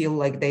they feel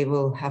like they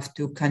will have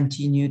to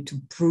continue to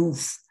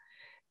prove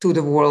to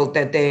the world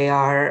that they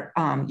are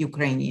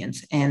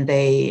Ukrainians and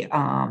they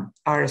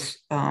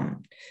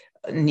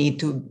need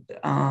to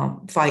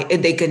fight,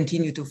 they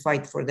continue to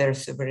fight for their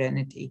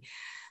sovereignty.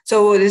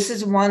 So this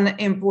is one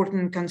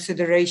important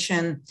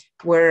consideration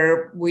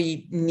where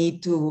we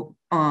need to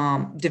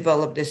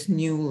develop this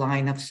new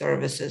line of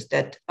services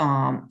that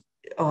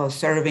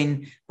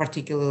serving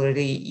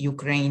particularly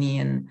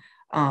Ukrainian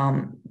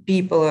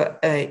people,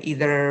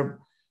 either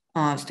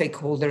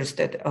stakeholders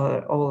that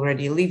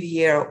already live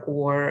here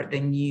or the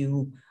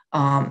new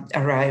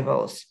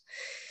arrivals.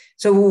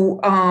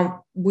 So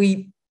I'm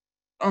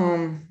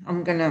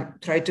gonna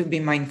try to be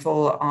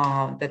mindful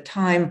of the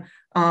time.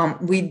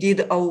 We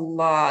did a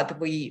lot.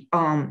 We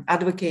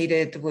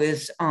advocated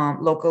with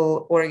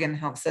local Oregon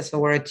Health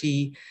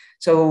Authority,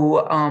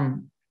 so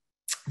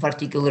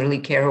particularly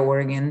Care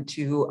Oregon,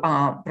 to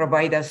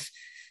provide us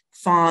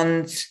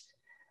funds,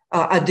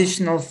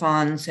 additional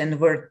funds, and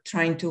we're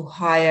trying to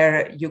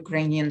hire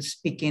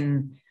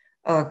Ukrainian-speaking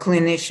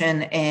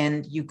clinician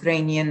and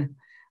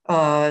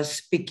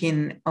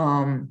Ukrainian-speaking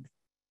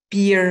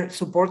peer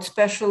support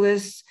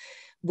specialists.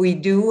 We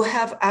do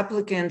have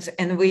applicants,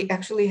 and we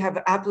actually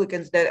have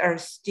applicants that are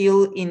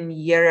still in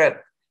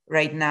Europe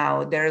right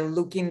now. They're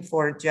looking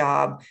for a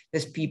job.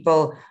 These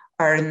people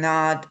are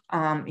not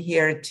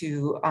here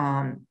to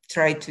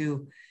try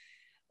to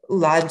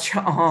lodge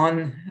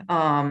on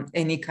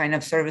any kind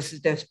of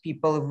services. Those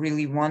people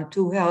really want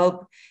to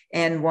help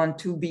and want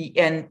to be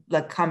and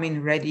like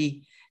coming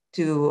ready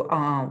to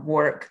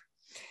work.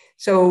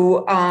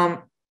 So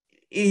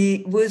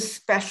with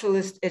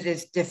specialists, it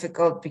is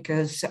difficult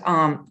because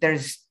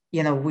there's,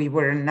 we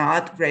were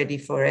not ready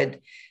for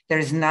it.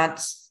 There's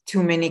not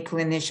too many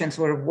clinicians.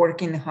 We're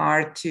working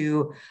hard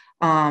to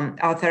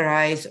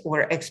authorize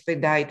or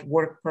expedite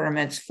work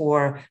permits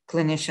for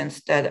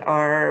clinicians that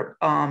are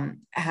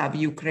have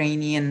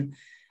Ukrainian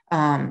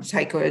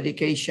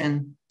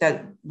psychoeducation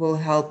that will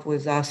help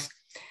with us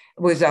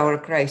with our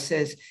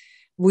crisis.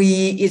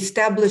 We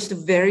established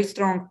very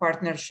strong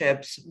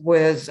partnerships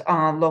with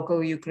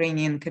local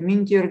Ukrainian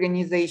community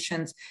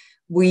organizations.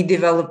 We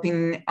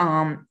developing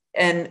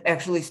and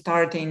actually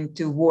starting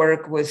to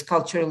work with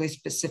culturally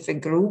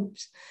specific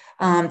groups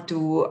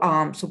to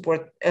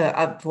support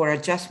for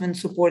adjustment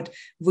support.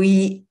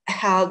 We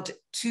held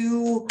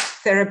 2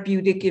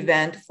 therapeutic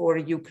events for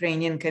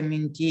Ukrainian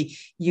community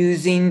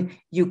using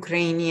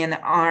Ukrainian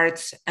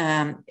arts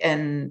and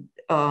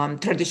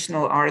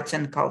traditional arts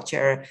and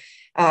culture.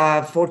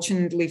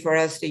 Fortunately for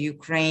us, the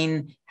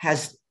Ukraine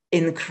has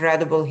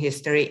incredible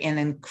history and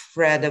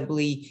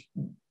incredibly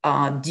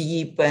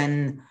deep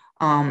and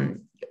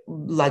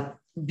like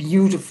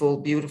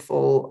beautiful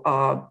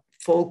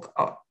folk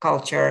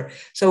culture.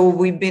 So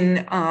we've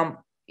been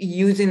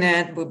using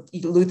it.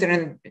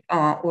 Lutheran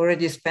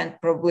already spent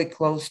probably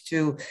close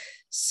to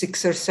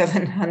 $600 or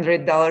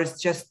 $700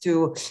 just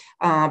to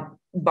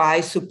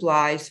buy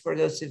supplies for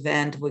this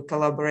event. We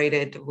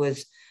collaborated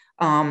with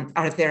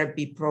our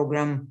therapy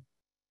program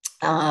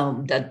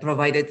that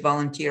provided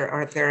volunteer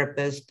art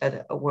therapists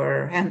that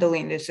were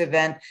handling this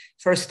event.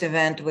 First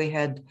event, we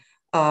had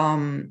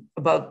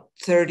about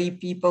 30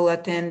 people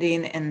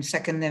attending, and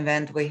second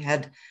event, we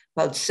had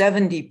about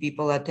 70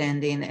 people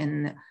attending.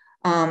 And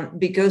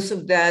because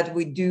of that,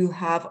 we do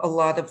have a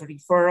lot of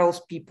referrals.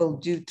 People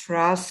do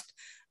trust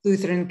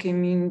Lutheran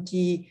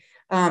community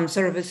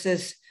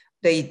services.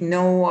 They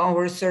know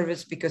our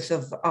service because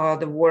of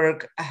the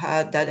work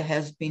that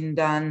has been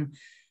done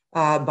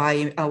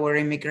by our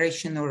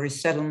immigration or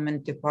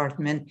resettlement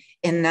department.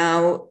 And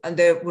now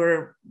that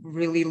we're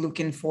really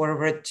looking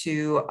forward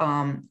to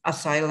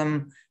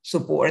asylum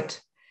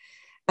support.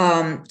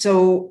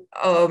 So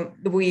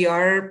we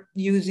are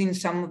using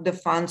some of the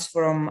funds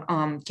from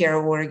Care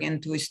Oregon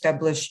to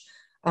establish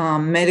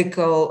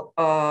medical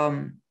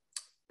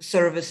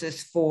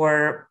services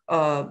for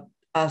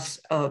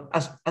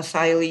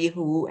asylee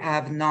who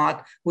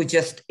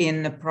just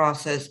in the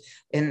process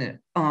and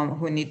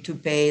who need to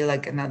pay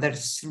like another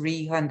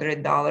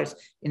 $300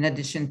 in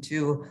addition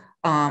to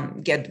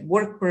get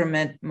work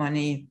permit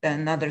money,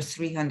 another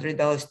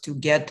 $300 to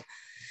get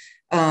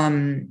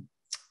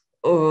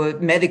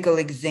medical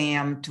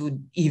exam to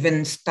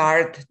even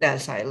start the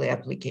asylee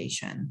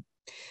application.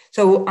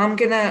 So I'm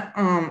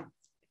gonna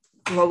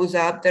close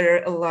up. There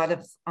are a lot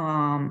of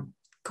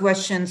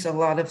questions, a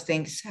lot of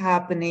things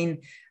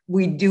happening.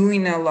 We're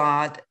doing a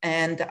lot,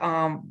 and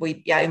I'm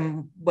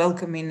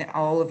welcoming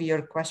all of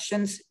your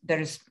questions.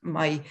 There's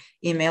my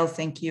email.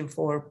 Thank you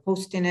for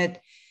posting it.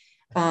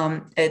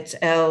 It's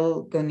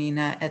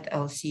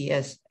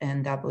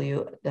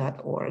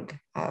lgonina@lcsnw.org.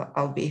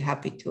 I'll be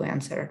happy to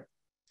answer.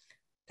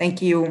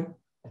 Thank you.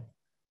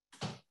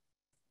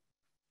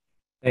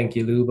 Thank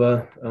you,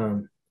 Luba.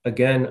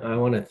 Again, I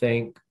want to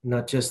thank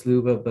not just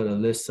Luba, but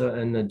Alyssa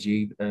and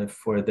Najib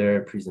for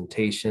their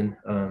presentation.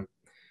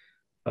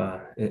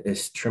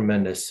 It's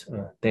tremendous.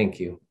 Thank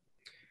you.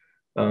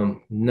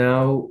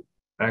 Now,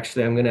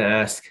 actually, I'm going to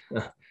ask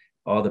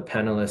all the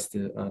panelists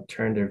to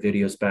turn their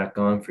videos back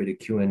on for the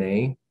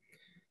Q&A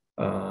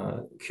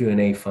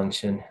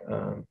function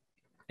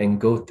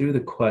and go through the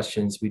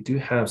questions. We do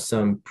have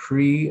some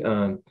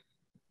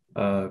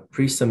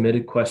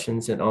pre-submitted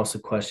questions and also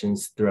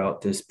questions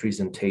throughout this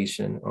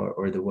presentation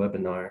or the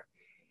webinar.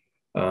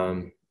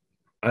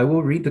 I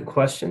will read the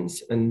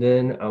questions and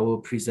then I will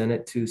present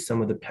it to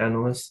some of the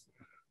panelists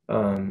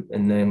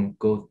and then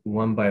go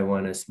one by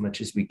one as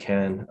much as we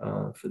can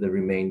for the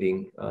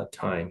remaining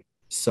time.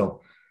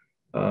 So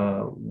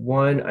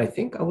I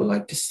think I would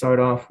like to start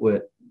off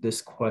with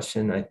this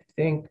question. I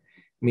think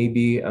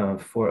maybe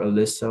for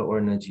Alyssa or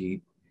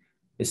Najib.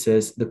 It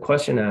says, the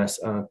question asks,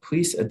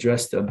 please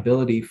address the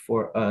ability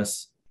for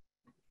us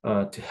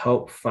to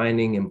help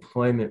finding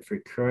employment for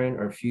current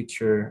or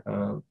future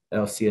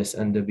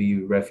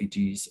LCSNW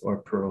refugees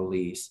or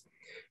parolees.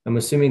 I'm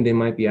assuming they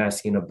might be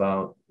asking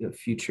about the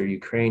future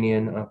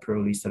Ukrainian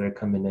parolees that are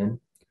coming in.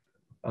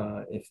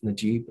 If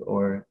Najib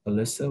or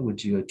Alyssa,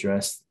 would you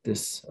address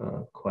this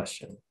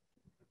question?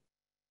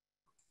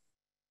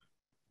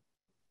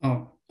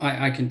 Oh,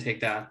 I can take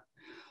that.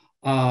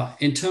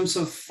 In terms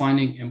of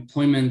finding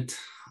employment,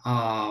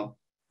 our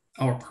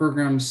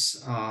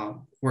programs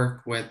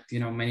work with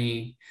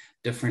many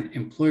different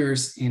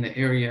employers in the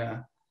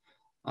area,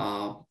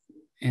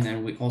 and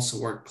then we also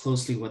work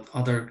closely with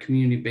other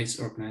community-based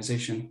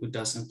organizations who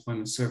does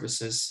employment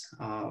services,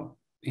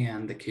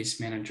 and the case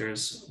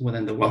managers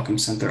within the Welcome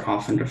Center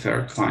often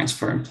refer clients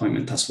for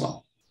employment as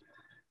well.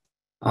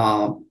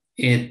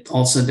 It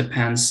also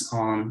depends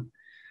on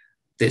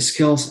the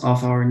skills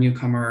of our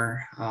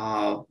newcomer,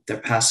 their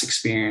past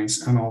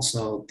experience, and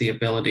also the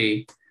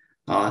ability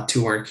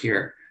to work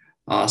here.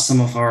 Some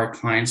of our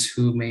clients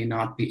who may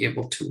not be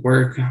able to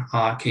work,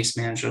 case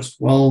managers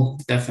will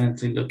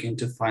definitely look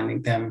into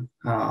finding them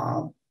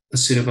a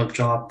suitable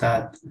job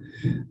that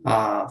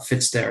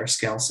fits their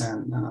skills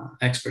and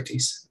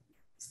expertise.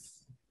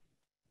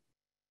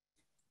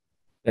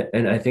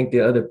 And I think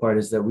the other part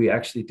is that we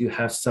actually do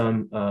have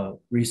some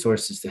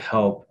resources to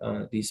help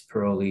these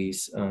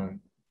parolees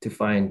to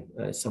find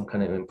some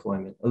kind of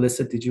employment.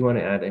 Alyssa, did you want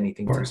to add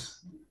anything to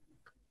this?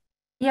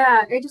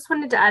 Yeah, I just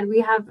wanted to add,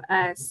 we have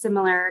a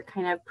similar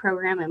kind of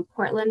program in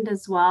Portland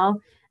as well.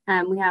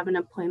 We have an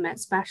employment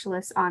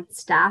specialist on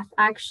staff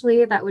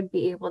actually that would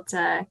be able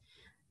to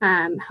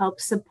help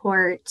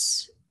support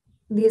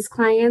these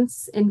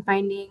clients in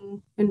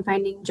finding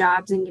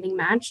jobs and getting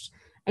matched.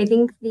 I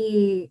think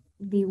the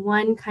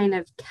one kind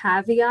of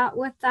caveat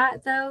with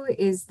that though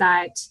is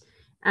that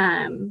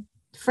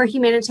for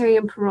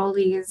humanitarian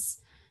parolees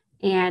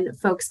and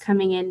folks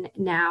coming in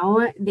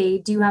now, they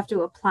do have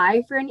to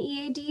apply for an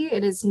EAD.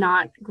 It is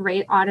not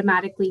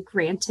automatically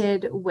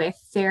granted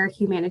with their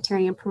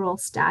humanitarian parole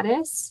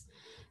status.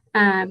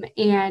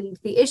 And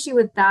the issue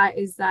with that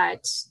is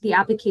that the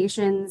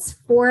applications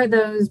for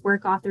those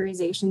work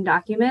authorization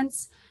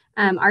documents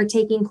are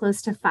taking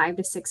close to 5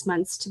 to 6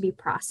 months to be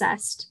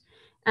processed.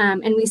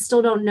 And we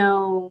still don't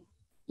know,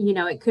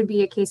 it could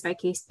be a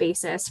case-by-case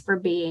basis for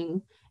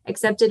being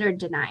accepted or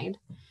denied.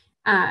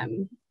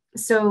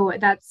 So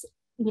that's,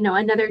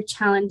 another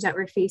challenge that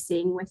we're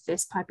facing with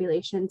this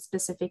population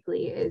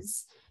specifically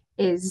is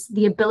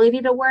the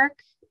ability to work,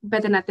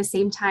 but then at the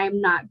same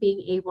time, not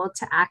being able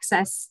to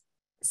access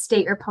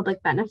state or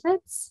public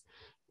benefits.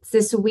 It's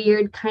this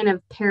weird kind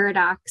of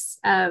paradox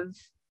of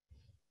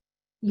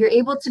you're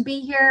able to be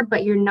here,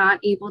 but you're not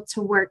able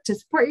to work to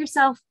support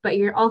yourself, but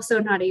you're also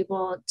not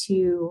able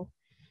to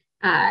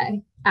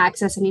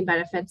access any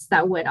benefits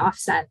that would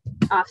offset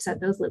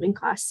those living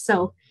costs.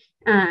 So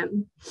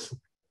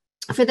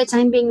for the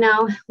time being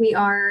now, we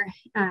are,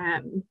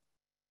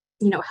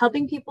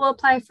 helping people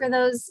apply for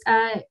those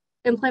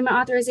employment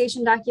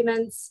authorization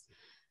documents.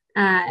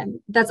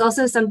 That's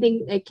also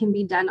something that can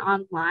be done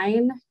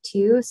online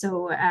too.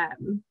 So,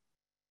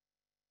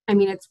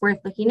 it's worth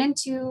looking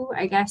into,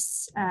 I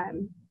guess,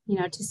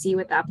 to see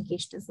what the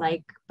application is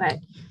like, but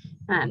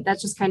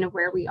that's just kind of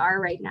where we are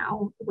right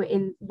now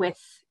with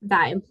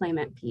that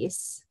employment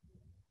piece.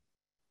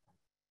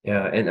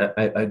 Yeah, and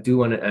I do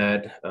want to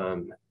add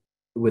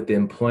with the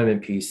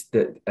employment piece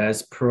that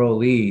as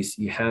parolees,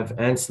 you have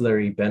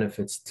ancillary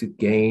benefits to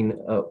gain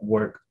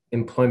work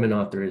employment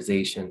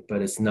authorization,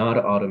 but it's not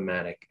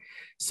automatic.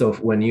 So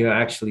when you're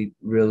actually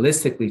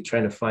realistically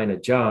trying to find a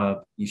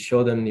job, you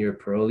show them your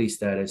parolee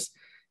status,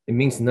 it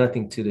means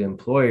nothing to the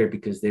employer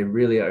because they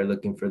really are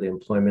looking for the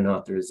employment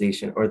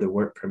authorization or the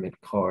work permit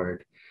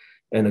card.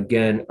 And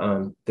again,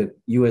 the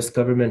US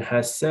government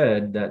has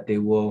said that they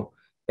will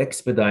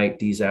expedite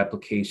these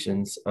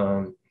applications.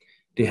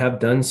 They have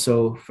done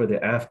so for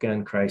the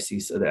Afghan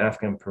crises or the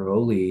Afghan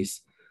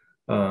parolees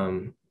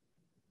for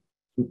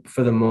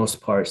the most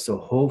part. So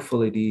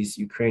hopefully these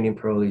Ukrainian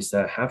parolees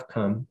that have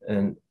come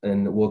and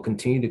will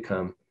continue to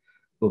come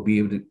will be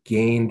able to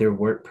gain their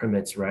work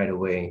permits right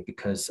away,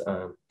 because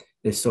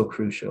it's so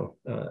crucial.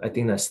 I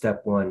think that's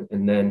step one.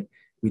 And then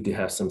we do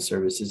have some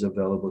services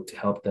available to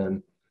help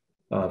them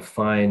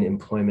find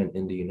employment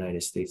in the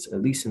United States,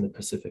 at least in the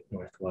Pacific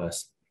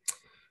Northwest.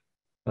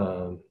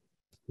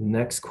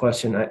 Next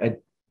question,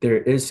 there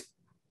is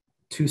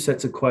two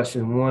sets of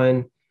questions.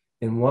 One,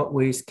 in what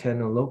ways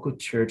can a local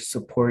church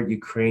support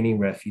Ukrainian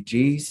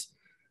refugees?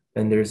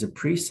 And there's a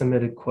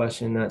pre-submitted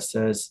question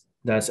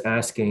that's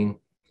asking,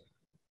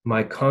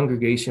 my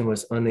congregation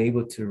was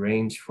unable to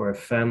arrange for a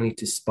family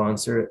to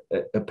sponsor,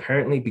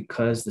 apparently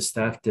because the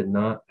staff did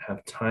not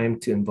have time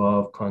to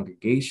involve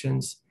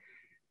congregations.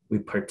 We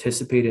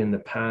participated in the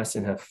past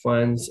and have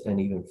funds and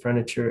even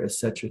furniture,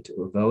 etc.,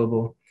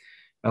 available.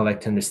 I'd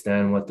like to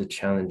understand what the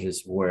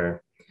challenges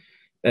were.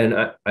 And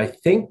I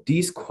think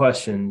these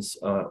questions,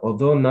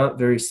 although not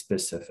very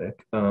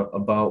specific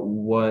about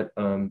what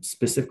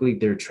specifically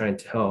they're trying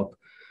to help,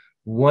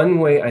 one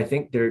way I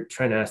think they're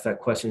trying to ask that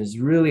question is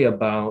really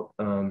about,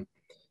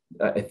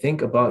 I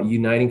think about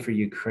Uniting for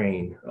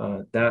Ukraine,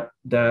 that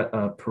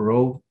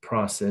parole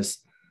process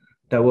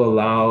that will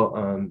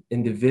allow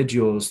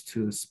individuals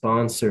to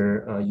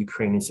sponsor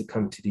Ukrainians to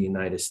come to the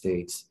United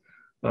States,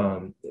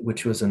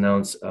 which was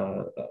announced,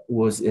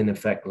 was in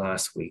effect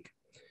last week.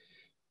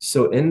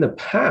 So in the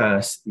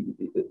past,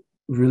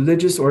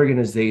 religious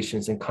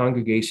organizations and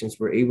congregations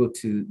were able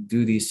to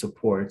do these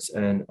supports,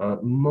 and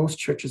most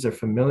churches are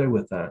familiar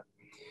with that.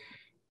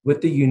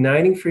 With the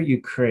Uniting for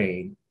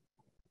Ukraine,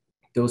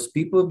 those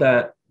people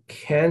that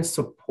can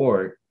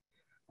support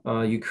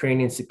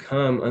Ukrainians to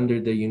come under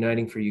the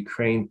Uniting for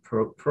Ukraine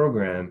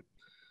program,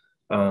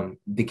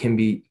 they can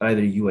be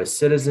either US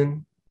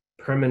citizen,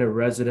 permanent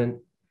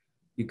resident,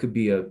 you could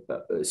be a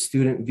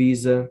student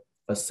visa,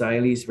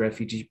 asylees,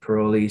 refugee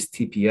parolees,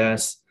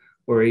 TPS,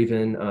 or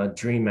even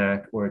DREAM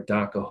Act or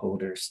DACA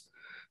holders.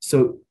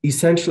 So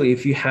essentially,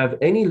 if you have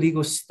any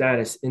legal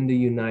status in the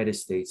United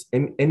States,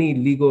 any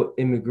legal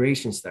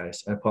immigration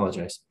status, I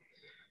apologize,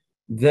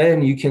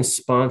 then you can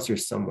sponsor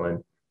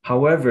someone.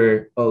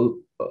 However, a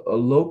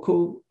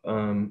local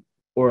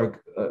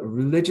or a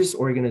religious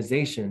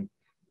organization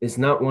is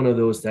not one of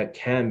those that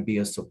can be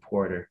a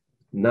supporter,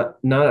 not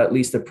at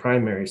least a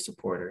primary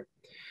supporter.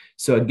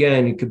 So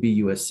again, it could be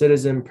U.S.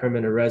 citizen,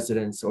 permanent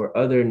residents, or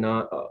other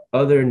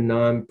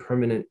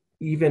non-permanent,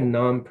 even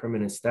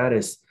non-permanent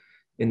status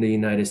in the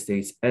United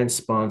States, and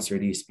sponsor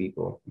these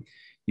people.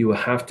 You will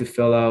have to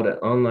fill out an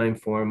online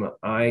form,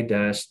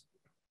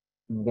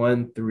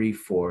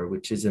 I-134,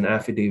 which is an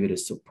affidavit of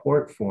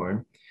support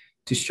form,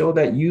 to show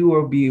that you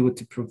will be able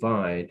to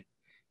provide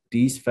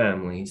these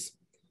families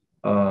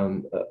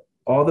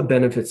all the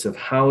benefits of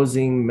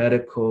housing,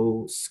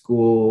 medical,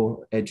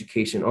 school,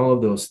 education, all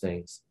of those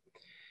things.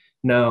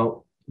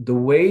 Now, the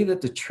way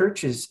that the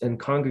churches and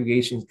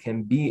congregations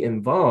can be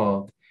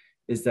involved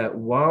is that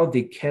while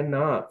they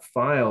cannot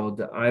file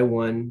the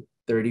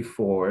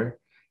I-134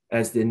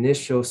 as the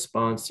initial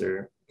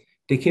sponsor,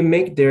 they can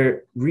make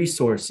their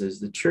resources,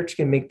 the church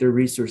can make their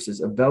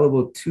resources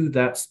available to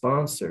that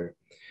sponsor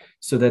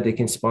so that they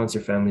can sponsor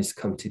families to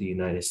come to the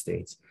United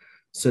States.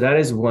 So that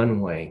is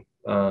one way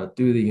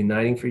through the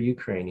Uniting for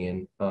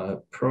Ukrainian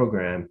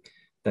program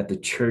that the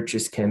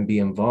churches can be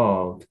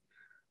involved,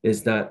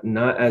 is that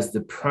not as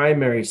the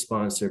primary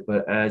sponsor,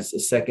 but as a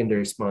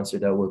secondary sponsor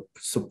that will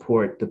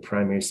support the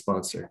primary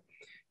sponsor,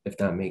 if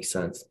that makes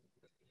sense.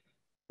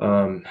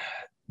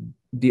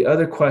 The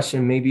other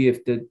question, maybe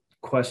if the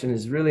question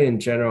is really in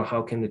general,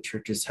 how can the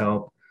churches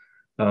help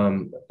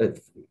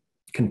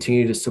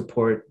continue to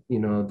support,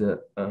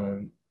 the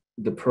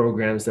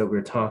programs that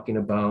we're talking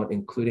about,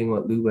 including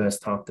what Luba has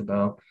talked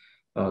about,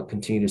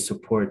 continue to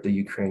support the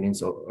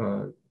Ukrainians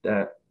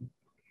that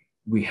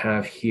we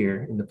have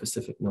here in the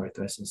Pacific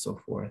Northwest and so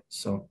forth.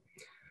 So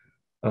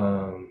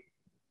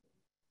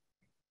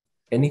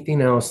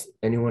anything else,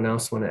 anyone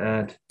else want to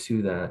add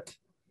to that?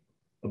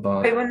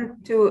 About? I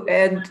want to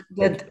add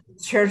that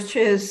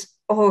churches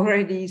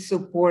already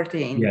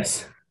supporting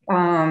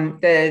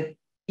the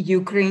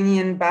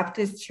Ukrainian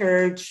Baptist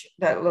Church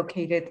that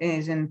located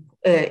is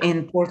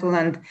in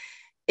Portland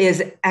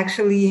is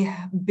actually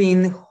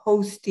been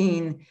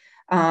hosting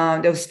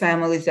those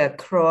families that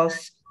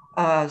cross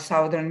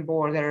southern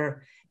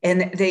border,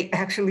 and they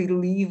actually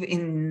live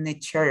in the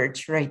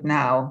church right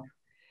now.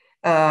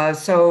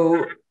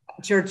 So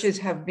churches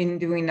have been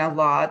doing a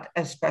lot,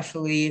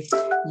 especially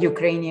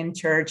Ukrainian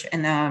church,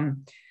 and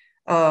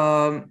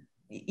a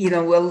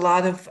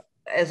lot of,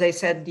 as I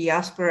said,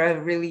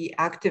 diaspora really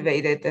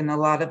activated, and a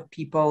lot of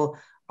people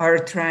are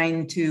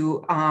trying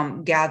to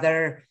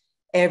gather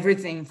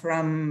everything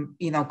from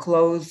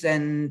clothes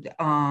and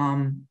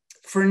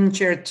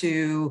furniture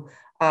to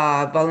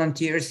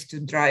volunteers to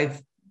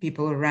drive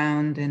people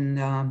around,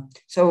 and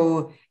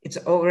so it's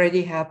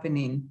already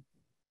happening.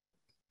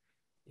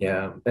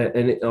 Yeah,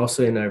 and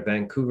also in our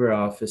Vancouver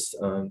office,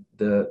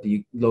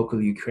 the local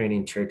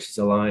Ukrainian church is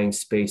allowing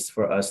space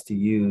for us to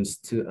use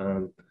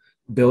to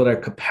build our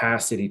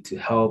capacity to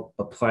help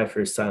apply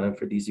for asylum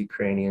for these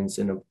Ukrainians,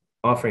 and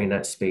offering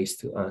that space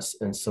to us.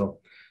 And so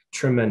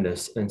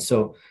tremendous. And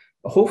so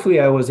hopefully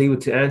I was able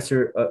to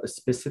answer a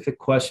specific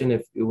question.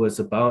 If it was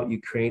about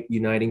Ukraine,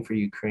 uniting for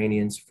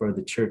Ukrainians for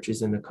the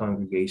churches and the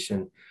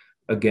congregation,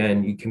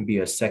 again, you can be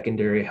a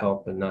secondary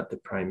help and not the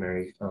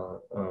primary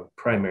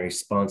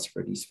sponsor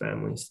for these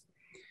families.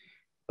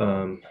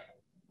 Let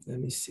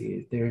me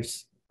see,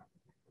 there's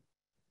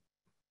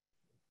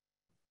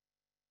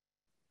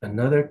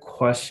another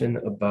question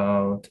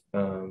about,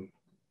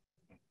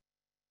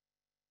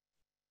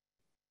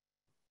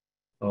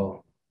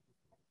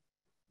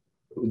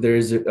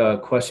 there's a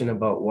question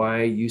about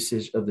why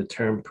usage of the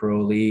term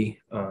parolee.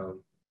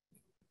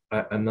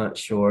 I'm not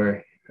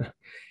sure.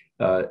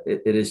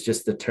 It is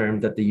just the term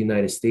that the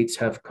United States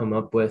have come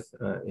up with,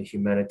 a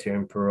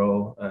humanitarian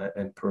parole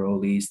and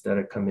parolees that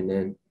are coming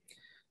in.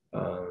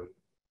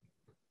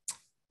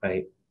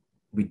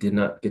 We did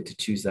not get to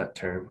choose that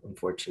term,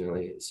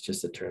 unfortunately. It's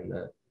just a term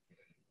that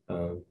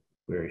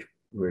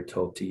we're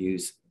told to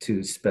use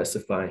to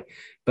specify.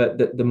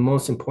 But the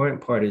most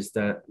important part is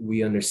that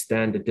we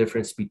understand the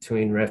difference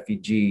between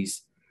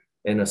refugees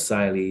and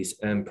asylees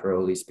and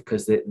parolees,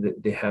 because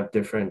they have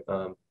different,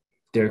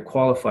 they're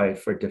qualified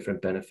for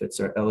different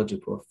benefits or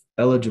eligible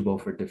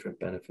for different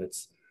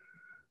benefits.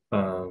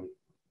 I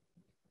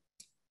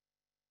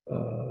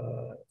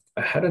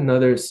had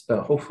another,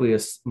 hopefully a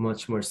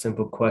much more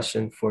simple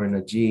question for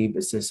Najib.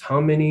 It says, how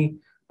many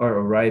are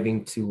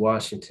arriving to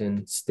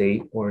Washington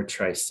State or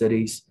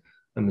Tri-Cities?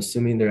 I'm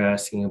assuming they're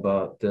asking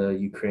about the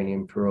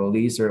Ukrainian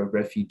parolees or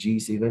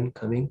refugees even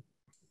coming.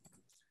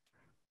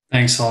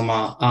 Thanks,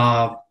 Alma.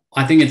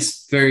 I think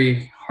it's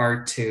very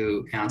hard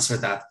to answer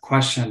that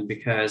question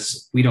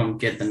because we don't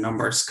get the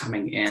numbers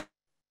coming in.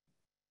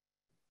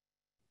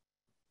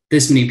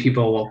 This many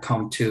people will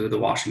come to the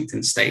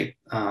Washington State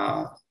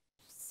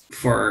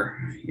for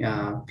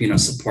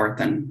support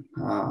and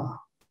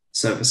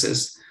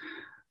services.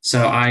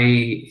 So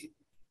I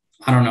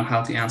don't know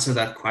how to answer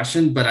that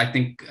question, but I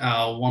think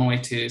one way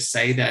to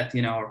say that,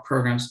 our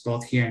programs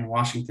both here in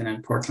Washington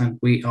and Portland,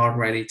 we are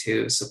ready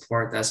to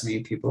support as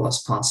many people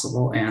as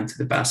possible and to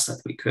the best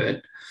that we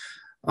could.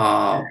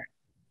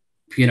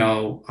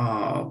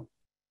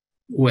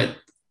 With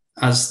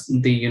as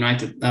the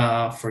United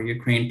for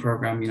Ukraine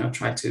program,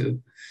 try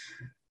to,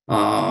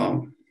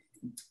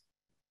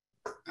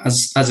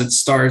 as it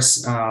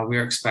starts, we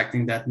are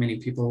expecting that many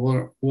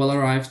people will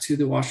arrive to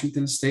the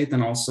Washington State,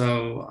 and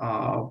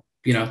also,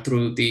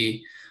 through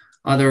the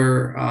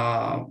other,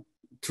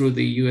 through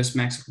the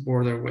US-Mexico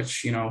border,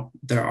 which,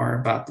 there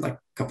are about like a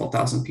couple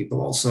thousand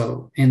people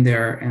also in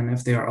there, and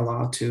if they are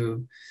allowed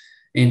to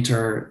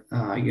enter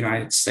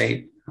United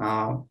States.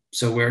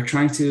 So we're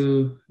trying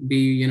to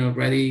be,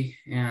 ready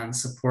and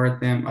support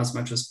them as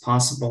much as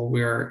possible.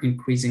 We're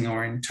increasing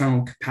our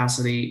internal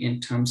capacity in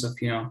terms of,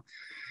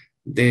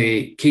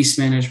 the case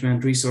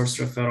management, resource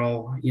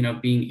referral,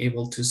 being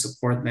able to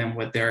support them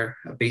with their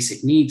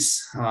basic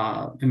needs,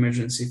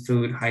 emergency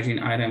food, hygiene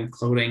item,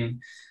 clothing,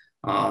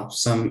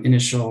 some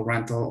initial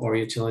rental or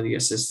utility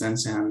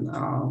assistance, and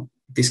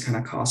these kind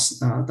of costs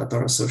that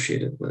are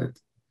associated with it.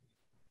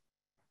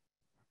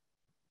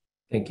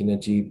 Thank you,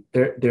 Najib.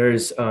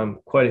 There's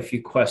quite a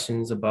few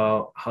questions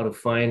about how to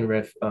find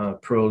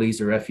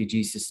parolees or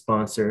refugees to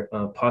sponsor,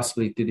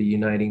 possibly through the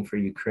Uniting for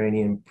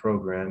Ukrainian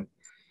program.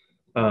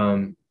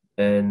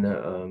 And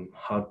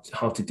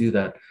how to do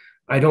that.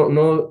 I don't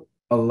know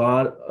a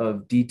lot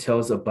of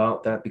details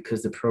about that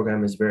because the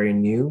program is very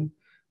new.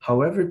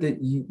 However, the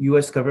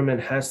US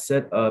government has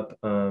set up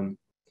a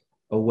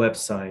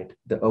website,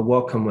 a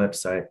welcome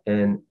website,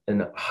 and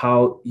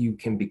how you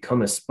can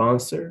become a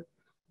sponsor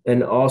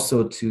and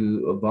also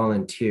to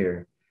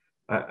volunteer.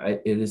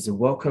 It is a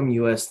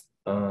welcome.us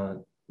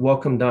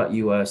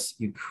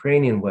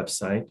Ukrainian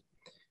website,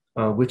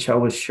 which I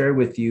will share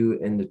with you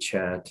in the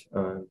chat.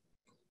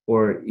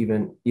 Or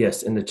even,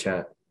 yes, in the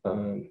chat.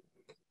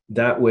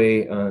 That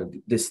way,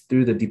 this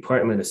through the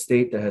Department of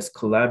State that has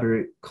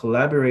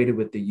collaborated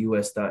with the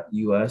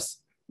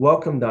US.US,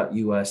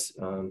 welcome.us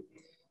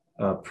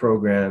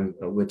program,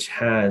 which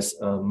has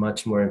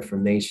much more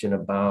information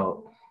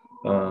about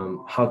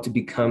how to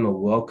become a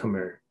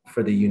welcomer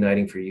for the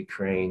Uniting for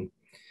Ukraine,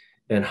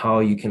 and how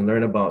you can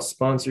learn about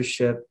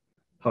sponsorship,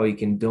 how you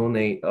can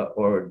donate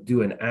or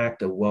do an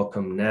act of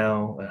welcome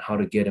now, and how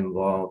to get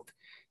involved.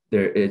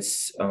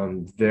 It's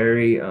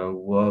very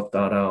well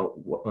thought out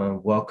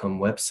welcome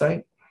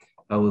website.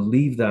 I will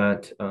leave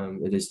that,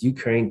 it is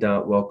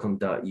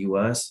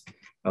ukraine.welcome.us.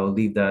 I will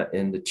leave that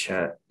in the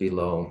chat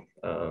below.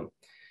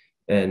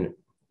 And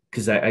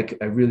because I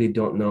really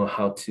don't know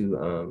how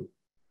to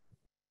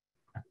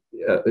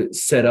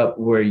set up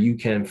where you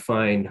can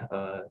find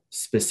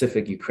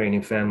specific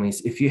Ukrainian families.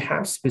 If you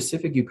have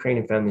specific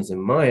Ukrainian families in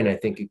mind, I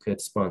think you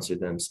could sponsor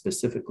them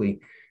specifically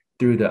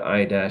through the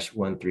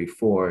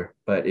I-134.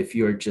 But if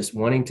you're just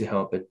wanting to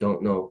help but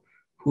don't know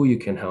who you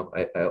can help,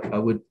 I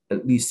would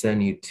at least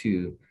send you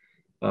to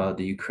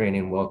the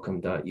Ukrainian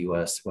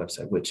welcome.us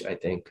website, which I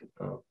think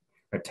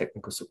our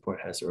technical support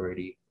has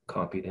already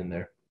copied in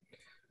there.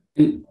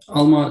 And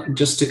Alma,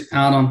 just to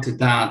add on to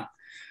that,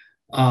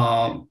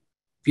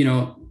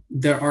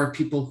 there are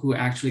people who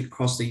actually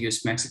cross the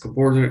US-Mexico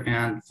border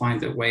and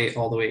find their way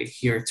all the way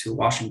here to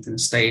Washington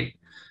State.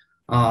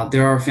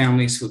 There are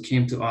families who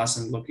came to us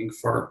and looking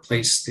for a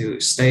place to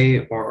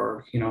stay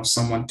or,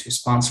 someone to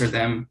sponsor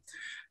them.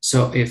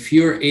 So if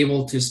you're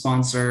able to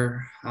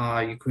sponsor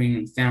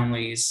Ukrainian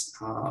families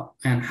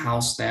and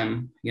house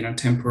them,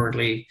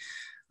 temporarily,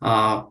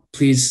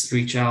 please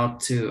reach out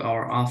to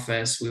our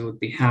office. We would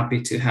be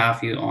happy to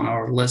have you on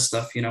our list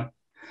of,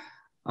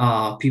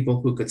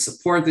 people who could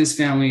support these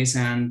families.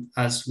 And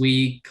as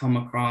we come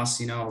across,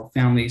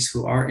 families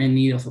who are in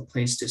need of a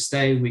place to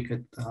stay, we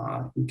could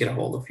get a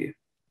hold of you.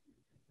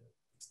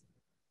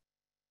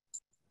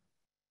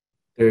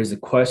 There's a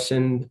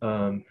question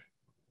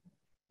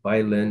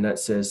by Lynn that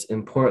says,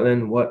 in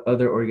Portland, what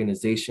other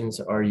organizations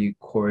are you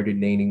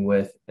coordinating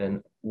with,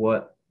 and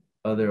what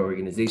other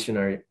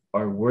organizations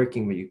are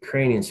working with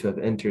Ukrainians who have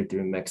entered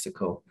through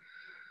Mexico?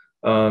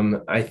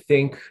 I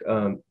think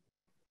the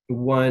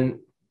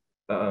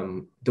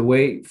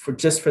way for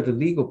the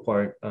legal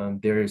part,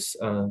 there's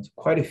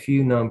quite a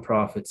few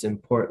nonprofits in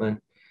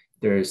Portland.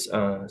 There's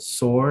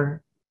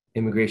SOAR,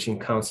 Immigration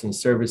Counseling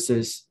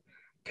Services,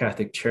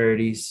 Catholic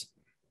Charities,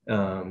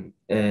 and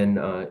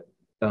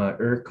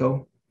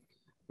IRCO.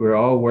 We're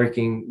all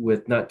working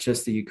with not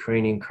just the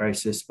Ukrainian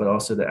crisis, but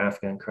also the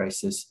Afghan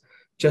crisis,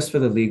 just for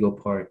the legal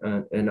part.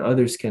 And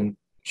others can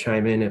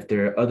chime in if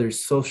there are other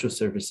social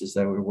services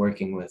that we're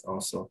working with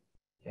also.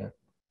 Yeah.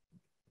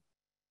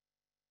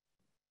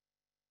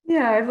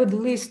 Yeah, I would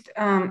list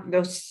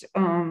those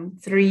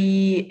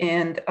three.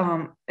 And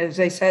as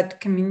I said,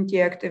 community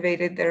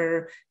activated, there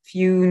are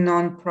few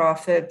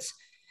nonprofits.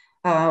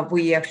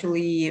 We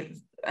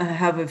actually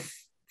have a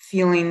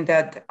feeling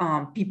that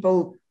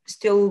people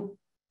still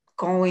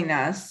calling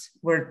us.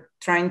 We're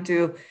trying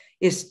to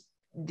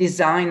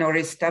design or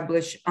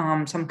establish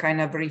some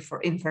kind of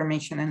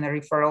information and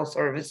referral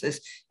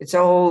services. It's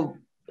all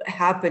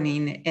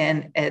happening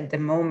at the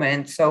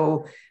moment.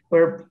 So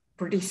we're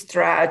pretty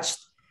stretched,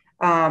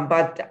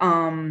 but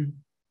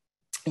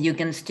you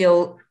can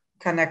still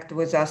connect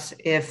with us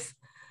if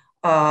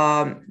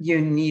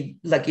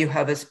you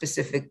have a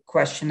specific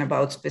question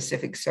about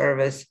specific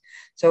service.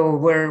 So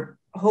we're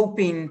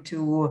hoping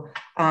to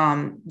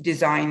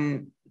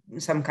design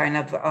some kind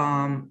of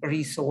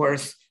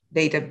resource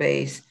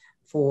database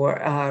for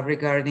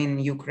regarding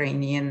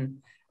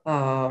Ukrainian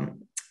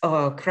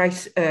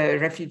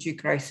refugee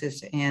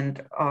crisis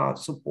and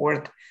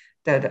support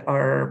that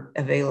are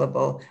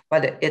available,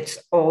 but it's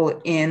all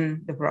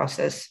in the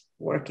process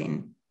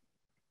working.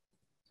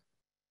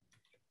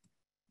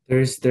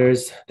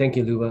 Thank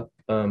you, Luba.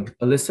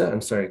 Alyssa, I'm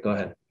sorry, go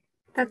ahead.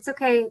 That's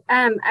okay.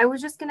 I was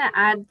just gonna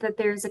add that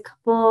there's a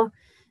couple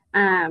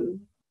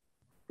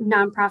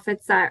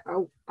nonprofits that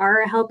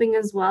are helping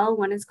as well.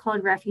 One is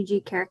called Refugee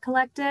Care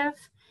Collective.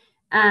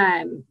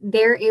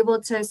 They're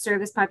able to serve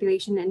this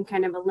population in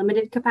kind of a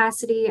limited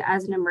capacity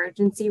as an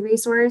emergency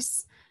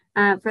resource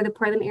for the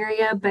Portland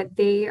area, but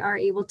they are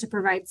able to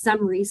provide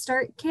some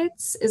restart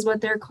kits, is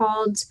what they're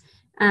called,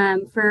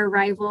 for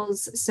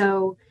arrivals.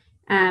 So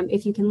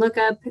if you can look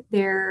up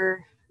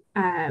their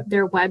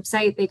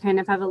website, they kind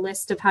of have a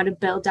list of how to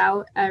build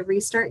out a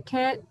restart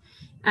kit.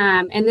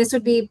 And this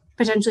would be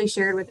potentially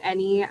shared with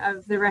any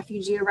of the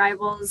refugee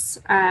arrivals,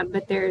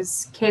 but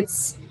there's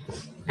kits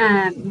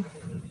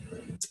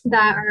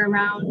that are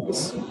around.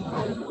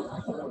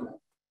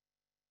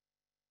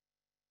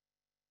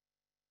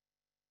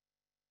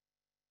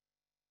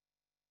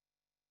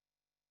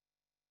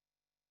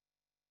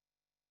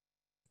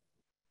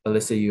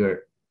 Alyssa,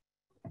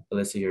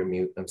 you're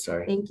mute. I'm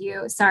sorry. Thank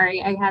you.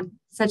 Sorry, I had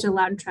such a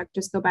loud truck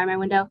just go by my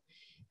window.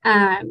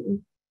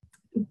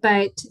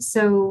 But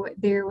so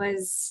there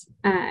was,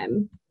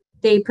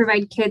 they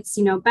provide kits,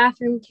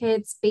 bathroom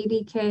kits,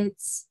 baby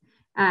kits,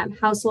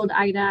 household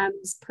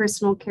items,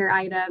 personal care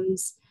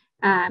items,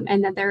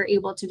 and that they're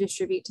able to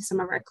distribute to some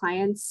of our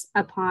clients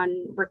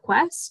upon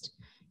request.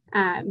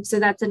 So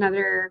that's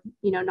another,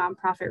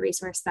 nonprofit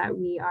resource that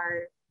we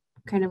are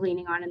kind of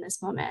leaning on in this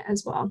moment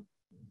as well.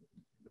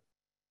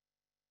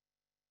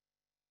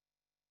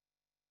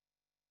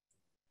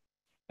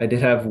 I did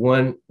have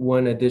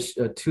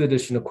two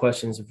additional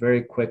questions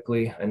very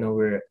quickly. I know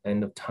we're at the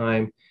end of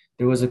time.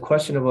 There was a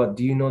question about,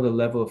 do you know the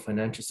level of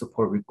financial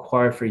support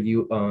required for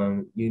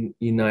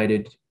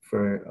Uniting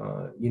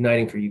for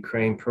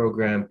Ukraine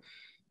program?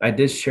 I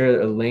did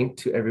share a link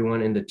to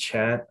everyone in the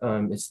chat.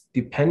 It's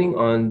depending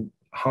on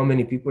how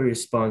many people you're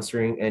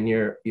sponsoring and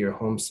your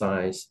home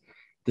size.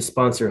 The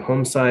sponsor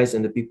home size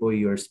and the people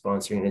you're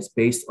sponsoring, it's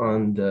based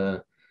on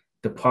the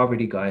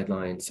poverty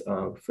guidelines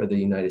for the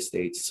United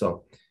States.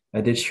 So I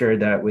did share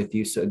that with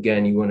you. So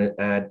again, you want to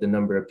add the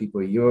number of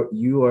people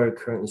you are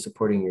currently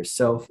supporting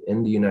yourself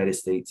in the United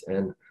States,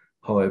 and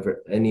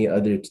however, any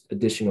other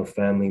additional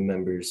family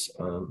members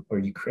or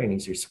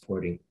Ukrainians you're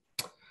supporting.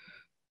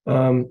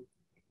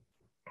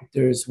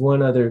 There's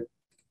one other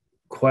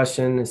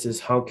question. This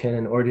is, how can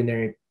an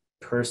ordinary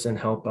person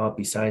help out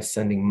besides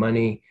sending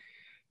money?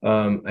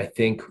 I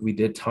think we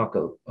did talk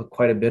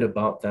quite a bit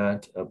about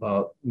that,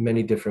 about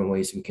many different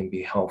ways we can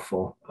be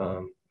helpful.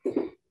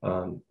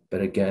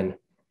 But again,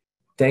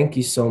 thank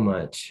you so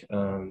much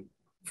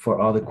for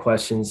all the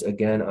questions.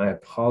 Again, I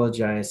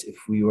apologize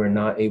if we were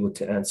not able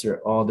to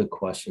answer all the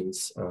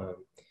questions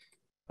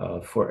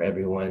for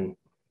everyone.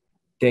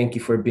 Thank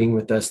you for being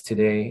with us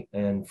today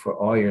and for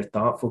all your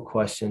thoughtful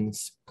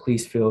questions.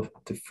 Please feel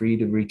free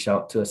to reach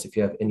out to us if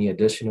you have any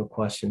additional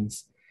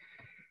questions.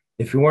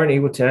 If we weren't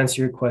able to answer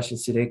your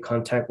questions today,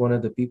 contact one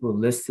of the people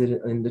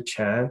listed in the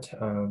chat.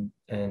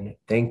 And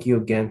thank you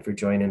again for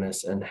joining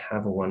us, and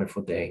have a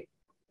wonderful day.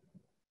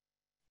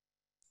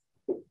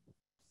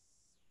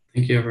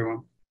 Thank you,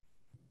 everyone.